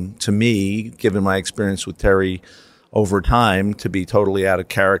seem to me, given my experience with Terry over time, to be totally out of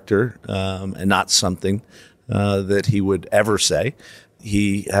character and not something that he would ever say.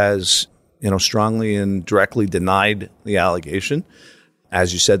 He has, strongly and directly denied the allegation.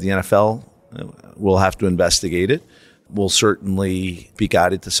 As you said, the NFL will have to investigate it. Will certainly be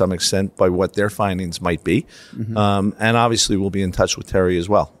guided to some extent by what their findings might be. Mm-hmm. And obviously we'll be in touch with Terry as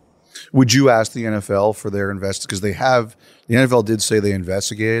well. Would you ask the NFL for their because the NFL did say they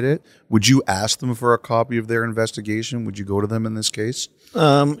investigated it. Would you ask them for a copy of their investigation? Would you go to them in this case?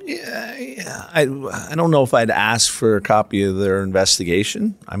 I don't know if I'd ask for a copy of their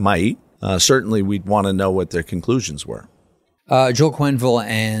investigation. I might. Certainly we'd want to know what their conclusions were. Joel Quenneville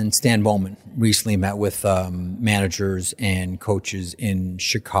and Stan Bowman recently met with managers and coaches in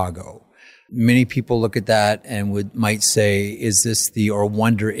Chicago. Many people look at that and might say, or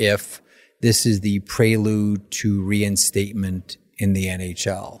wonder if this is the prelude to reinstatement in the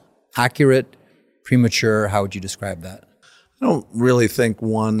NHL. Accurate, premature, how would you describe that? I don't really think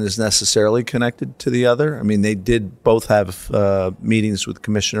one is necessarily connected to the other. I mean, they did both have meetings with the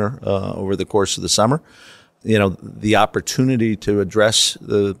commissioner over the course of the summer. The opportunity to address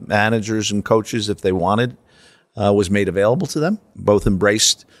the managers and coaches if they wanted was made available to them. Both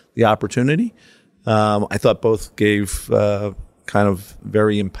embraced the opportunity. I thought both gave kind of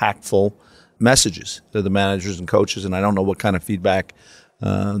very impactful messages to the managers and coaches, and I don't know what kind of feedback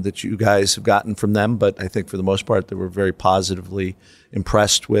that you guys have gotten from them, but I think for the most part they were very positively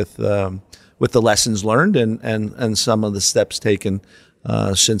impressed with the lessons learned and some of the steps taken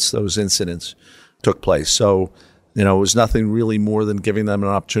since those incidents took place. So, it was nothing really more than giving them an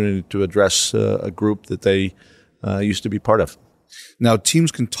opportunity to address a group that they used to be part of. Now,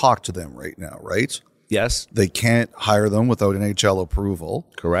 teams can talk to them right now, right? Yes. They can't hire them without NHL approval.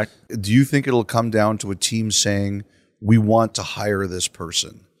 Correct. Do you think it'll come down to a team saying, we want to hire this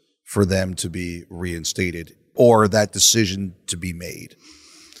person for them to be reinstated, or that decision to be made?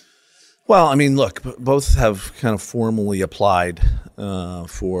 Well, I mean, look, both have kind of formally applied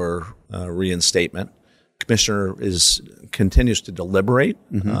for reinstatement. Commissioner continues to deliberate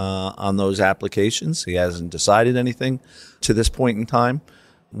on those applications. He hasn't decided anything to this point in time.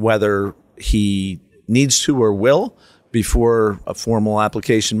 Whether he needs to or will before a formal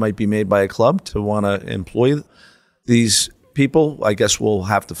application might be made by a club to want to employ these people, I guess we'll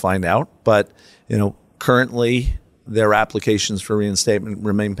have to find out. But, currently their applications for reinstatement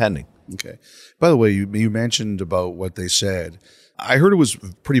remain pending. Okay. By the way, you mentioned about what they said. I heard it was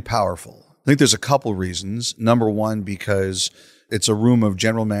pretty powerful. I think there's a couple reasons. Number one, because it's a room of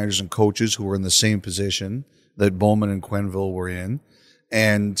general managers and coaches who are in the same position that Bowman and Quenneville were in.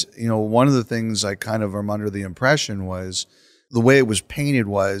 And, one of the things I kind of am under the impression was the way it was painted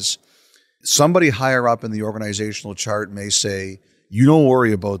was somebody higher up in the organizational chart may say, you don't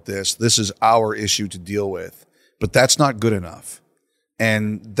worry about this. This is our issue to deal with. But that's not good enough.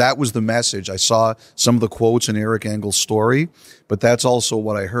 And that was the message. I saw some of the quotes in Eric Engel's story, but that's also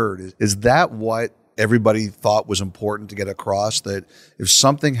what I heard. Is that what everybody thought was important to get across? That if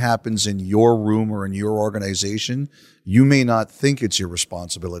something happens in your room or in your organization, you may not think it's your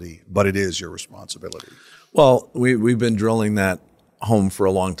responsibility, but it is your responsibility. Well, we've been drilling that home for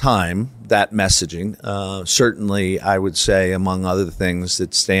a long time, that messaging. Certainly, I would say, among other things,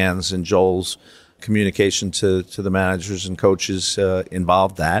 that Stan's and Joel's communication to the managers and coaches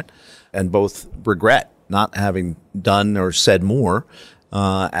involved that, and both regret not having done or said more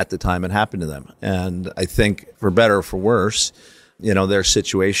at the time it happened to them. And I think, for better or for worse, their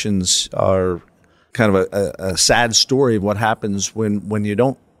situations are kind of a sad story of what happens when you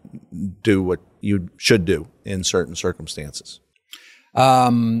don't do what you should do in certain circumstances.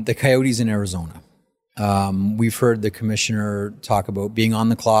 The Coyotes in Arizona. We've heard the commissioner talk about being on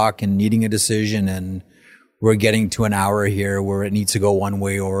the clock and needing a decision, and we're getting to an hour here where it needs to go one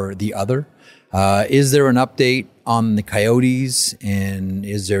way or the other. Is there an update on the Coyotes? And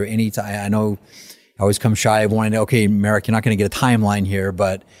is there any I know I always come shy of wanting to, okay, Merrick, you're not going to get a timeline here,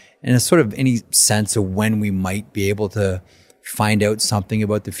 but in a sort of any sense of when we might be able to find out something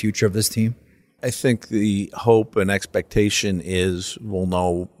about the future of this team? I think the hope and expectation is we'll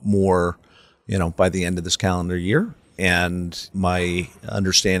know more, by the end of this calendar year. And my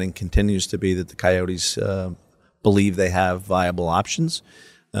understanding continues to be that the Coyotes believe they have viable options,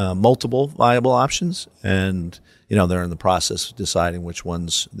 multiple viable options, and they're in the process of deciding which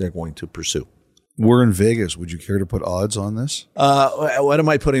ones they're going to pursue. We're in Vegas. Would you care to put odds on this? What am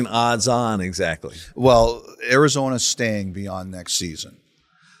I putting odds on exactly? Well, Arizona's staying beyond next season.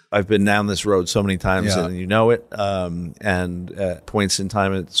 I've been down this road so many times, and you know it. And at points in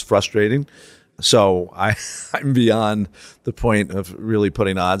time, it's frustrating. So I'm beyond the point of really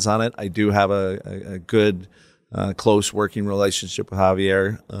putting odds on it. I do have a good, close working relationship with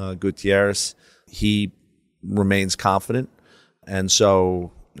Javier Gutierrez. He remains confident. And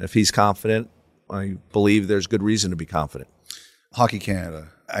so if he's confident, I believe there's good reason to be confident. Hockey Canada.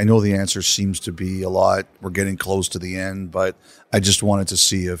 I know the answer seems to be a lot. We're getting close to the end, but I just wanted to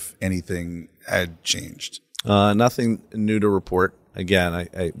see if anything had changed. Nothing new to report. Again,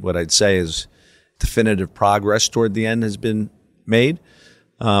 what I'd say is definitive progress toward the end has been made,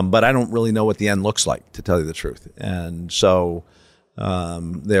 but I don't really know what the end looks like, to tell you the truth. And so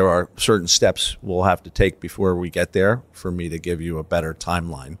there are certain steps we'll have to take before we get there for me to give you a better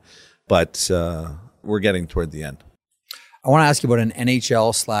timeline. But we're getting toward the end. I want to ask you about an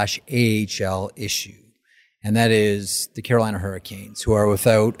NHL/AHL issue, and that is the Carolina Hurricanes, who are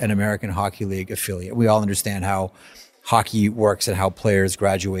without an American Hockey League affiliate. We all understand how hockey works and how players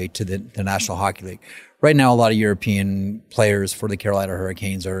graduate to the National Hockey League. Right now, a lot of European players for the Carolina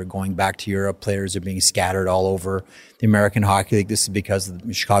Hurricanes are going back to Europe. Players are being scattered all over the American Hockey League. This is because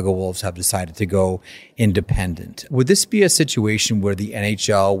the Chicago Wolves have decided to go independent. Would this be a situation where the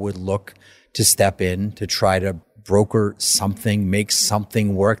NHL would look to step in to try to broker something, make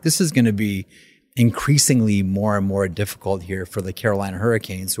something work? This is going to be increasingly more and more difficult here for the Carolina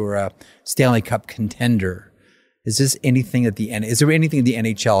Hurricanes, who are a Stanley Cup contender. Is there anything the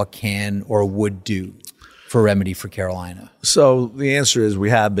NHL can or would do for remedy for Carolina? So the answer is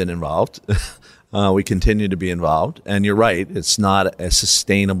we have been involved. We continue to be involved. And you're right, it's not a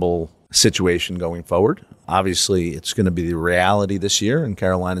sustainable situation going forward. Obviously, it's going to be the reality this year, and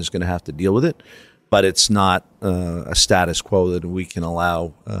Carolina is going to have to deal with it. But it's not a status quo that we can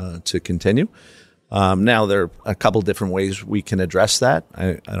allow to continue. Now, there are a couple different ways we can address that.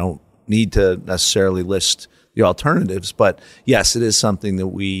 I don't need to necessarily list the alternatives, but yes, it is something that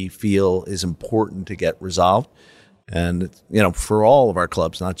we feel is important to get resolved. And, for all of our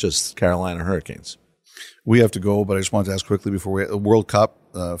clubs, not just Carolina Hurricanes. We have to go, but I just wanted to ask quickly before we World Cup,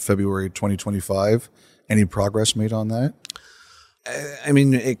 February 2025. Any progress made on that? I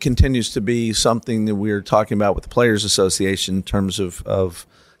mean, it continues to be something that we're talking about with the Players Association in terms of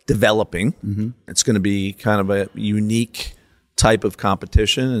developing. Mm-hmm. It's going to be kind of a unique type of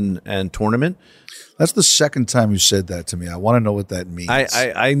competition and tournament. That's the second time you said that to me. I want to know what that means.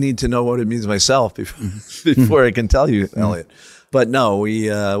 I need to know what it means myself before I can tell you, Elliot. But no,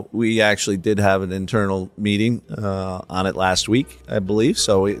 we actually did have an internal meeting on it last week, I believe.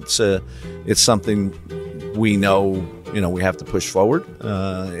 So it's something we know we have to push forward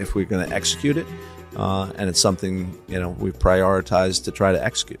if we're going to execute it, and it's something we've prioritized to try to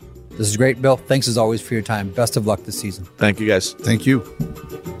execute. This is great, Bill. Thanks as always for your time. Best of luck this season. Thank you, guys. Thank you.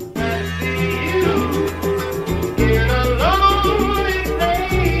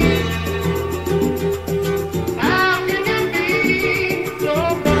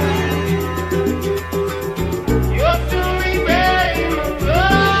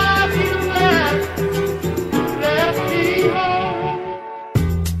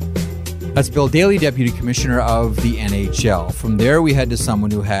 That's Bill Daly, Deputy Commissioner of the NHL. From there, we head to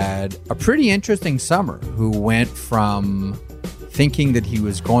someone who had a pretty interesting summer, who went from thinking that he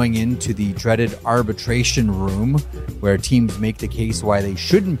was going into the dreaded arbitration room where teams make the case why they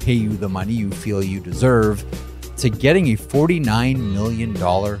shouldn't pay you the money you feel you deserve, to getting a $49 million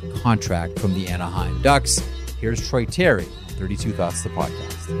contract from the Anaheim Ducks. Here's Troy Terry on 32 Thoughts, the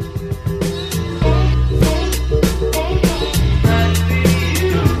podcast.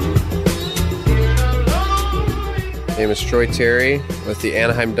 name is Troy Terry with the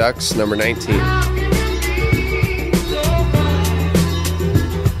Anaheim Ducks, number 19.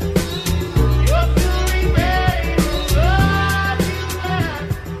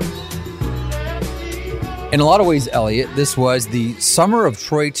 In a lot of ways, Elliot, this was the summer of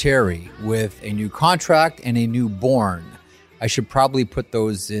Troy Terry with a new contract and a newborn. I should probably put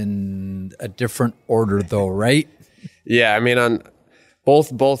those in a different order, though, right? Yeah, I mean, on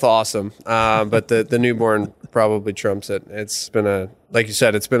both awesome, but the newborn probably trumps it. It's been like you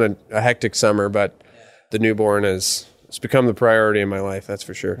said, it's been a hectic summer, but the newborn it's become the priority in my life. That's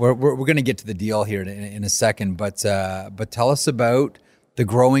for sure. We're going to get to the deal here in a second, but tell us about the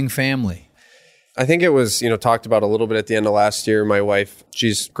growing family. I think it was, talked about a little bit at the end of last year. My wife,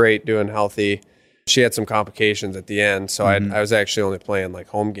 she's great, doing healthy. She had some complications at the end, so I was actually only playing like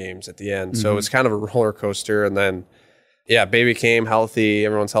home games at the end. So it was kind of a roller coaster. And then, baby came healthy.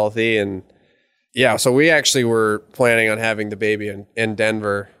 Everyone's healthy. And so we actually were planning on having the baby in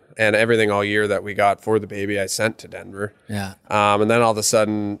Denver, and everything all year that we got for the baby, I sent to Denver. Yeah. And then all of a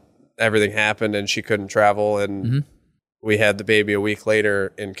sudden, everything happened and she couldn't travel. And we had the baby a week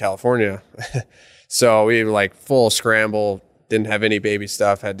later in California. So we were like full scramble, didn't have any baby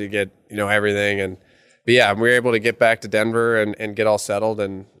stuff, had to get, everything. But we were able to get back to Denver and get all settled,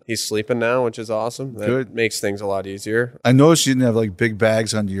 and he's sleeping now, which is awesome. That makes things a lot easier. I noticed you didn't have like big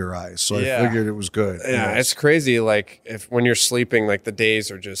bags under your eyes, so I figured it was good. Yeah, it's crazy. Like when you're sleeping, like the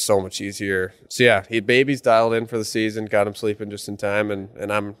days are just so much easier. So baby's dialed in for the season, got him sleeping just in time,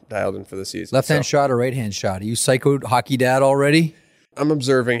 and I'm dialed in for the season. Left-hand shot or right-hand shot? Are you psychoed hockey dad already? I'm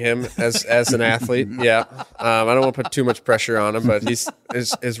observing him as an athlete. Yeah, I don't want to put too much pressure on him, but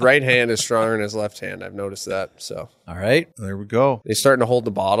his right hand is stronger than his left hand. I've noticed that. So all right, there we go. He's starting to hold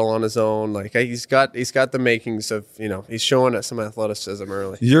the bottle on his own. Like he's got the makings of he's showing us some athleticism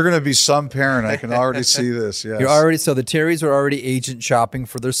early. You're going to be some parent. I can already see this. Yes. You're already so the Terrys are already agent shopping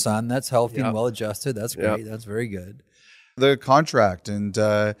for their son. That's healthy and well adjusted. That's great. That's very good. The contract and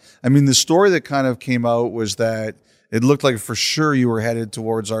the story that kind of came out was that it looked like for sure you were headed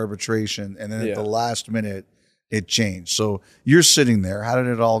towards arbitration, and then at the last minute, it changed. So you're sitting there. How did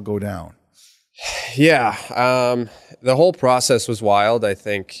it all go down? Yeah, the whole process was wild. I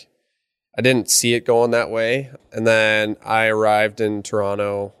think I didn't see it going that way. And then I arrived in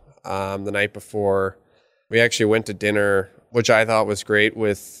Toronto the night before. We actually went to dinner, which I thought was great,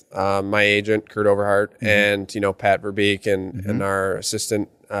 with my agent, Kurt Overhart, and, Pat Verbeek and our assistant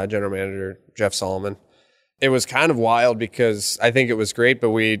general manager, Jeff Solomon. It was kind of wild because I think it was great, but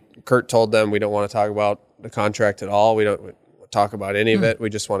Kurt told them we don't want to talk about the contract at all. We don't talk about any of it.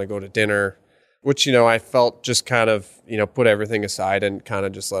 We just want to go to dinner, which, I felt just kind of, put everything aside and kind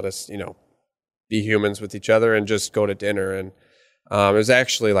of just let us, be humans with each other and just go to dinner. And it was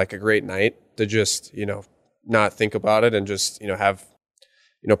actually like a great night to just, not think about it and just, have,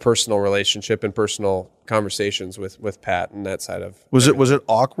 personal relationship and personal conversations with Pat and that side of. Was it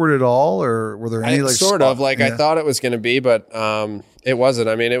awkward at all, or were there any I thought it was going to be, but it wasn't.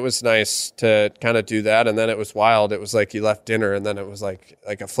 I mean, it was nice to kind of do that, and then it was wild. It was like you left dinner, and then it was like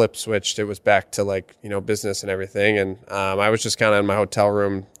a flip switched. It was back to business and everything, and I was just kind of in my hotel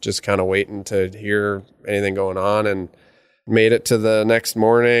room, just kind of waiting to hear anything going on, and made it to the next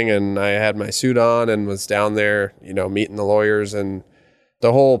morning, and I had my suit on and was down there, meeting the lawyers, and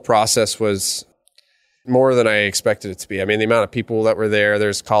the whole process was more than I expected it to be. I mean, the amount of people that were there,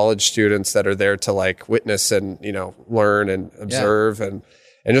 there's college students that are there to witness and, learn and observe and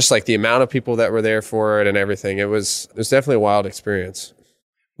just the amount of people that were there for it and everything. It was definitely a wild experience.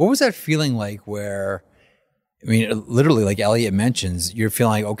 What was that feeling like where, literally like Elliot mentions, you're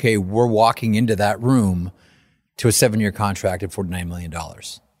feeling like, okay, we're walking into that room to a 7-year contract at $49 million.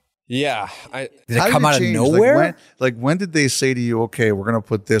 Yeah. Did it come out of nowhere? When did they say to you, okay, we're going to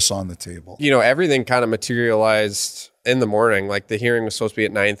put this on the table? Everything kind of materialized in the morning. Like the hearing was supposed to be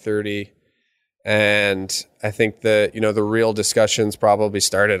at 9:30. And I think the real discussions probably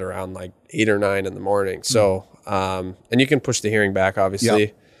started around 8 or 9 in the morning. So, and you can push the hearing back, obviously.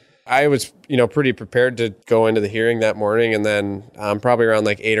 Yep. I was, pretty prepared to go into the hearing that morning. And then probably around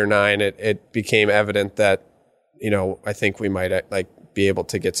 8 or 9, it became evident that, I think we might be able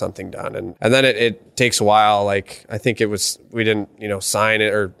to get something done. And then it takes a while. I think we didn't, sign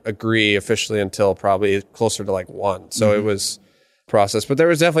it or agree officially until probably closer to 1. So it was a process, but there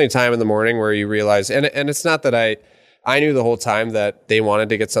was definitely a time in the morning where you realize, and it's not that I knew the whole time that they wanted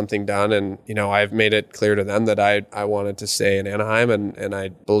to get something done. And, I've made it clear to them that I wanted to stay in Anaheim and I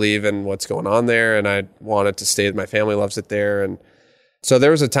believe in what's going on there. And I wanted to stay. My family loves it there. And so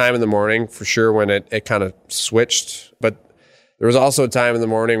there was a time in the morning for sure when it kind of switched, but there was also a time in the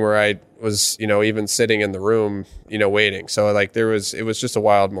morning where I was, even sitting in the room, waiting. So like it was just a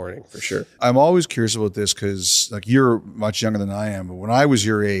wild morning for sure. I'm always curious about this because like you're much younger than I am, but when I was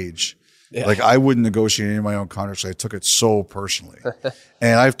your age, like I wouldn't negotiate any of my own contracts. I took it so personally.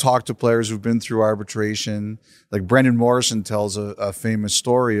 And I've talked to players who've been through arbitration. Like Brendan Morrison tells a famous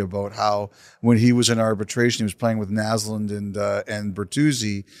story about how when he was in arbitration, he was playing with Naslund and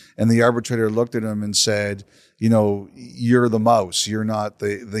Bertuzzi, and the arbitrator looked at him and said, you're the mouse. You're not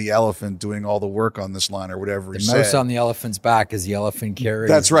the elephant doing all the work on this line or whatever he said. The mouse on the elephant's back is the elephant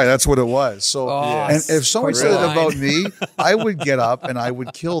carrying. That's right. That's what it was. So, and if someone said it about me, I would get up and I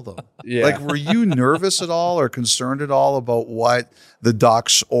would kill them. Yeah. Like, were you nervous at all or concerned at all about what the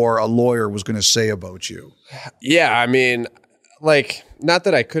Ducks or a lawyer was going to say about you? Yeah, I mean, like, not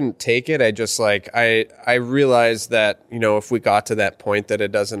that I couldn't take it. I just I realized that, if we got to that point that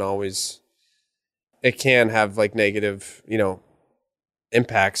it doesn't always, it can have like negative,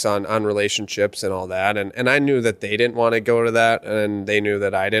 impacts on relationships and all that. And I knew that they didn't want to go to that, and they knew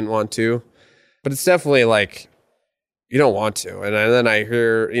that I didn't want to. But it's definitely like, you don't want to. And then I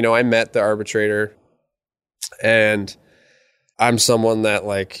hear, I met the arbitrator, and I'm someone that,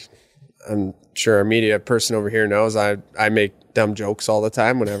 like, I'm sure a media person over here knows I make dumb jokes all the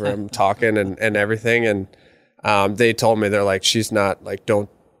time whenever I'm talking and everything. And they told me, they're like, she's not, like, don't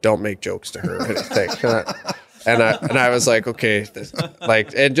make jokes to her or anything. And I was like, okay,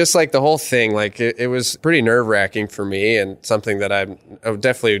 and just like the whole thing, like it was pretty nerve wracking for me, and something that I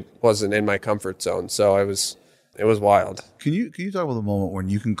definitely wasn't in my comfort zone. So it was wild. Can you talk about the moment when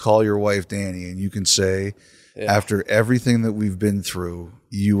you can call your wife Danny and you can say, after everything that we've been through,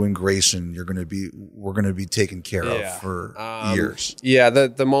 you and Grayson, we're going to be taken care of for years. Yeah.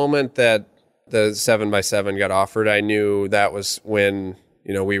 The moment that the 7x7 got offered, I knew that was when,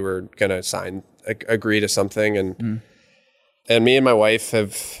 we were going to agree to something. And me and my wife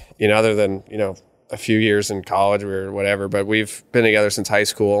have, other than, a few years in college or whatever, but we've been together since high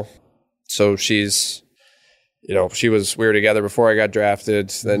school. So she's, we were together before I got drafted.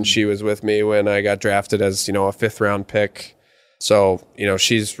 Then she was with me when I got drafted as, a 5th round pick. So,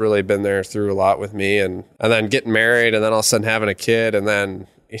 she's really been there through a lot with me, and then getting married, and then all of a sudden having a kid. And then,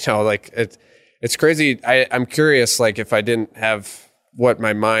 it's crazy. I'm curious, like, if I didn't have how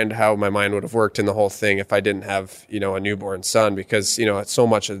my mind would have worked in the whole thing if I didn't have, a newborn son, because, so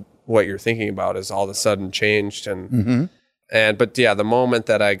much of what you're thinking about is all of a sudden changed. But yeah, the moment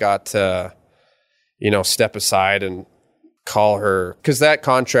that I got to, step aside and call her, because that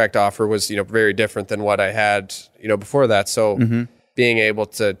contract offer was, very different than what I had, before that. So being able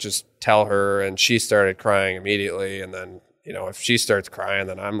to just tell her, and she started crying immediately. And then, if she starts crying,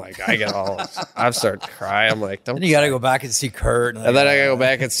 then I'm like, I've started to cry. I'm like, don't. Then you got to go back and see Kurt. And then I got to go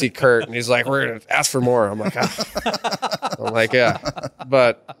back and see Kurt. And he's like, we're going to ask for more. I'm like, I'm like, yeah.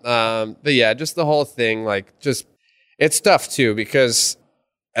 But yeah, just the whole thing, like, just, it's tough too, because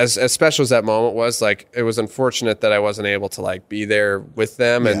as special as that moment was, like, it was unfortunate that I wasn't able to, like, be there with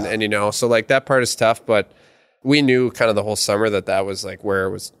them. And so, like, that part is tough, but we knew kind of the whole summer that was like where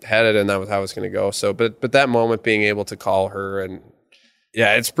it was headed, and that was how it was going to go. So, but that moment, being able to call her, and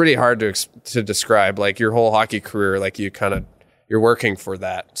yeah, it's pretty hard to describe, like, your whole hockey career, like, you're working for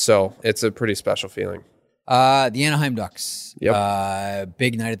that. So it's a pretty special feeling. The Anaheim Ducks. Yep.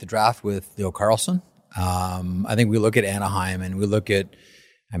 Big night at the draft with Leo Carlsson. I think we look at Anaheim, and we look at,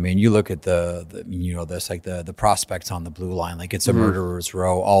 you look at the prospects on the blue line, like, it's a murderer's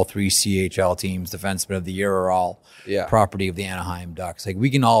row. All 3 CHL teams, defensemen of the year, are all property of the Anaheim Ducks. Like, we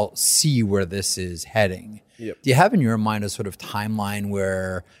can all see where this is heading. Yep. Do you have in your mind a sort of timeline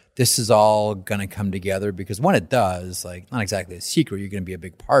where this is all going to come together? Because when it does, like, not exactly a secret, you're going to be a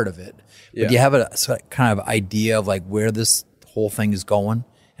big part of it. But do you have a kind of idea of, like, where this whole thing is going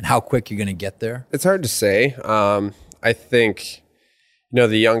and how quick you're going to get there? It's hard to say. I think, the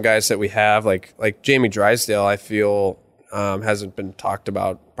young guys that we have, like Jamie Drysdale, I feel hasn't been talked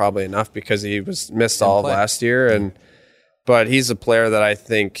about probably enough, because he was missed all of last year. But he's a player that I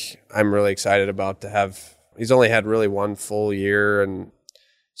think I'm really excited about to have. He's only had really 1 full year. And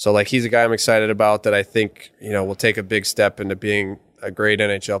so, like, he's a guy I'm excited about that I think, will take a big step into being a great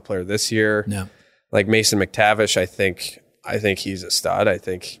NHL player this year. Yeah. Like Mason McTavish, I think he's a stud. I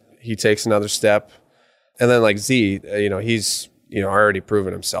think he takes another step. And then, like, Z, he's, already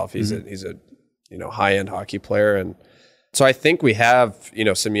proven himself. He's a high end hockey player. And so I think we have,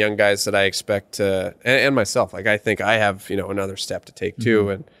 some young guys that I expect to, and myself, like, I think I have, another step to take too.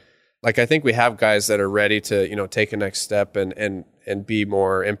 And, like, I think we have guys that are ready to, take a next step and be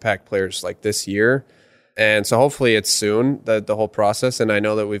more impact players, like, this year. And so hopefully it's soon, the whole process. And I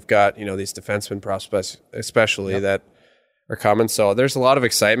know that we've got, these defenseman prospects, especially, that are coming. So there's a lot of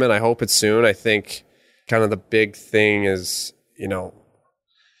excitement. I hope it's soon. I think kind of the big thing is,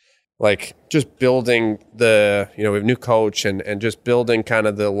 like just building we have a new coach and just building kind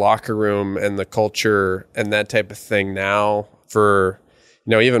of the locker room and the culture and that type of thing now for,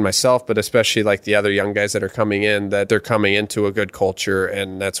 even myself, but especially like the other young guys that are coming in, that they're coming into a good culture.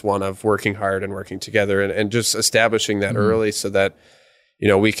 And that's one of working hard and working together and just establishing that early so that,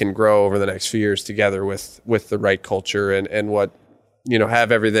 we can grow over the next few years together with the right culture and what,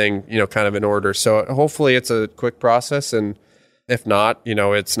 have everything, kind of in order. So hopefully it's a quick process. And if not,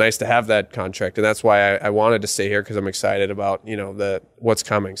 it's nice to have that contract. And that's why I wanted to stay here, because I'm excited about, what's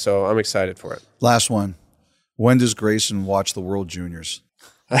coming. So I'm excited for it. Last one. When does Grayson watch the World Juniors?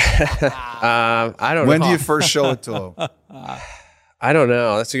 I don't know. When do you first show it to him? I don't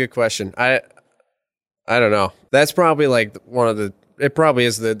know. That's a good question. I don't know. That's probably like it probably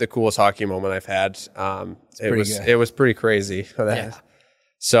is the coolest hockey moment I've had. It was pretty crazy. Yeah.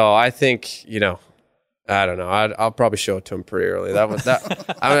 So I think, I don't know. I'll probably show it to him pretty early. I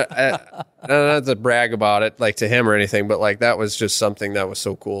don't have to brag about it like to him or anything, but like that was just something that was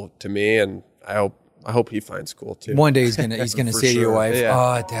so cool to me, and I hope he finds cool too. One day he's gonna say to your wife, Yeah.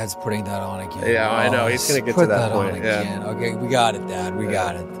 "Oh, Dad's putting that on again." Yeah, I know. He's gonna get to that point. Again. Okay, we got it, Dad. We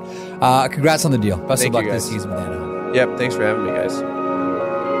got it. Congrats on the deal. Best of luck this season with Anaheim. Yep. Thanks for having me, guys.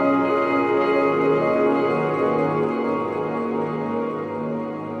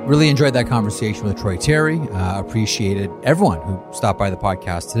 Really enjoyed that conversation with Troy Terry. Appreciated everyone who stopped by the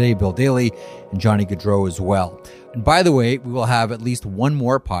podcast today, Bill Daly and Johnny Gaudreau as well. And by the way, we will have at least one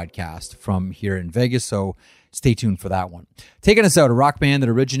more podcast from here in Vegas, so stay tuned for that one. Taking us out, a rock band that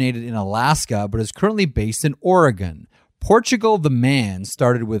originated in Alaska but is currently based in Oregon. Portugal the Man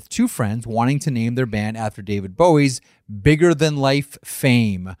started with two friends wanting to name their band after David Bowie's bigger-than-life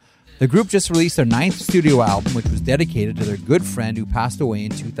fame. The group just released their 9th studio album, which was dedicated to their good friend who passed away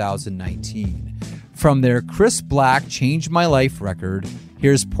in 2019. From their Chris Black Changed My Life record,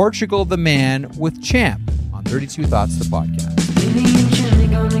 here's Portugal the Man with Champ on 32 Thoughts, the podcast.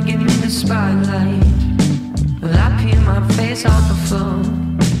 Gonna give me the spotlight. Well, I peel my face off the floor.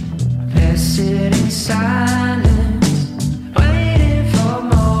 Pass it in silence, waiting for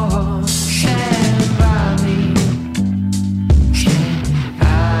more. Stand by me. Stand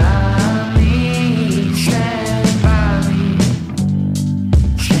by me. Stand by me.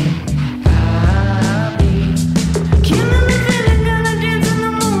 Stand by me. Killing the feeling, gonna dance in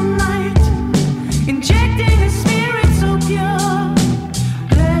the moonlight. Injecting a spirit so pure.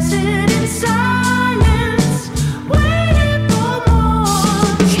 Blessed in silence, waiting for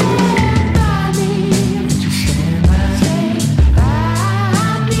more. Stand by me. Stand by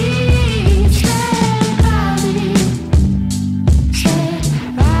me. Stand by me.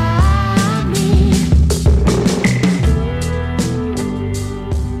 Stand by me.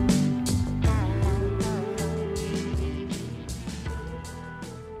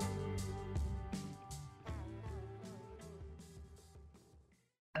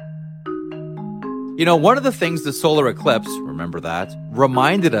 One of the things the solar eclipse, remember that,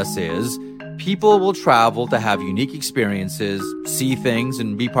 reminded us is people will travel to have unique experiences, see things,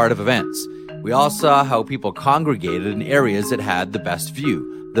 and be part of events. We all saw how people congregated in areas that had the best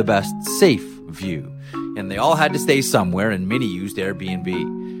view, the best safe view. And they all had to stay somewhere, and many used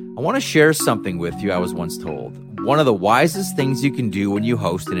Airbnb. I want to share something with you I was once told. One of the wisest things you can do when you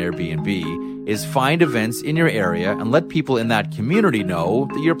host an Airbnb is find events in your area and let people in that community know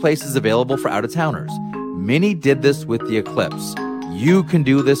that your place is available for out-of-towners. Many did this with the eclipse. You can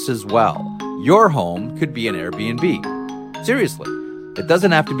do this as well. Your home could be an Airbnb. Seriously, it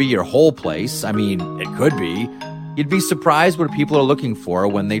doesn't have to be your whole place. I mean, it could be. You'd be surprised what people are looking for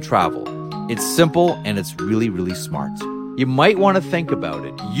when they travel. It's simple and it's really, really smart. You might want to think about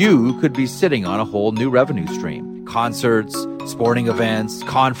it. You could be sitting on a whole new revenue stream. Concerts, sporting events,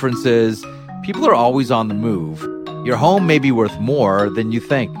 conferences. People are always on the move. Your home may be worth more than you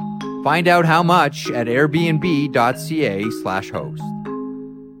think. Find out how much at airbnb.ca/host.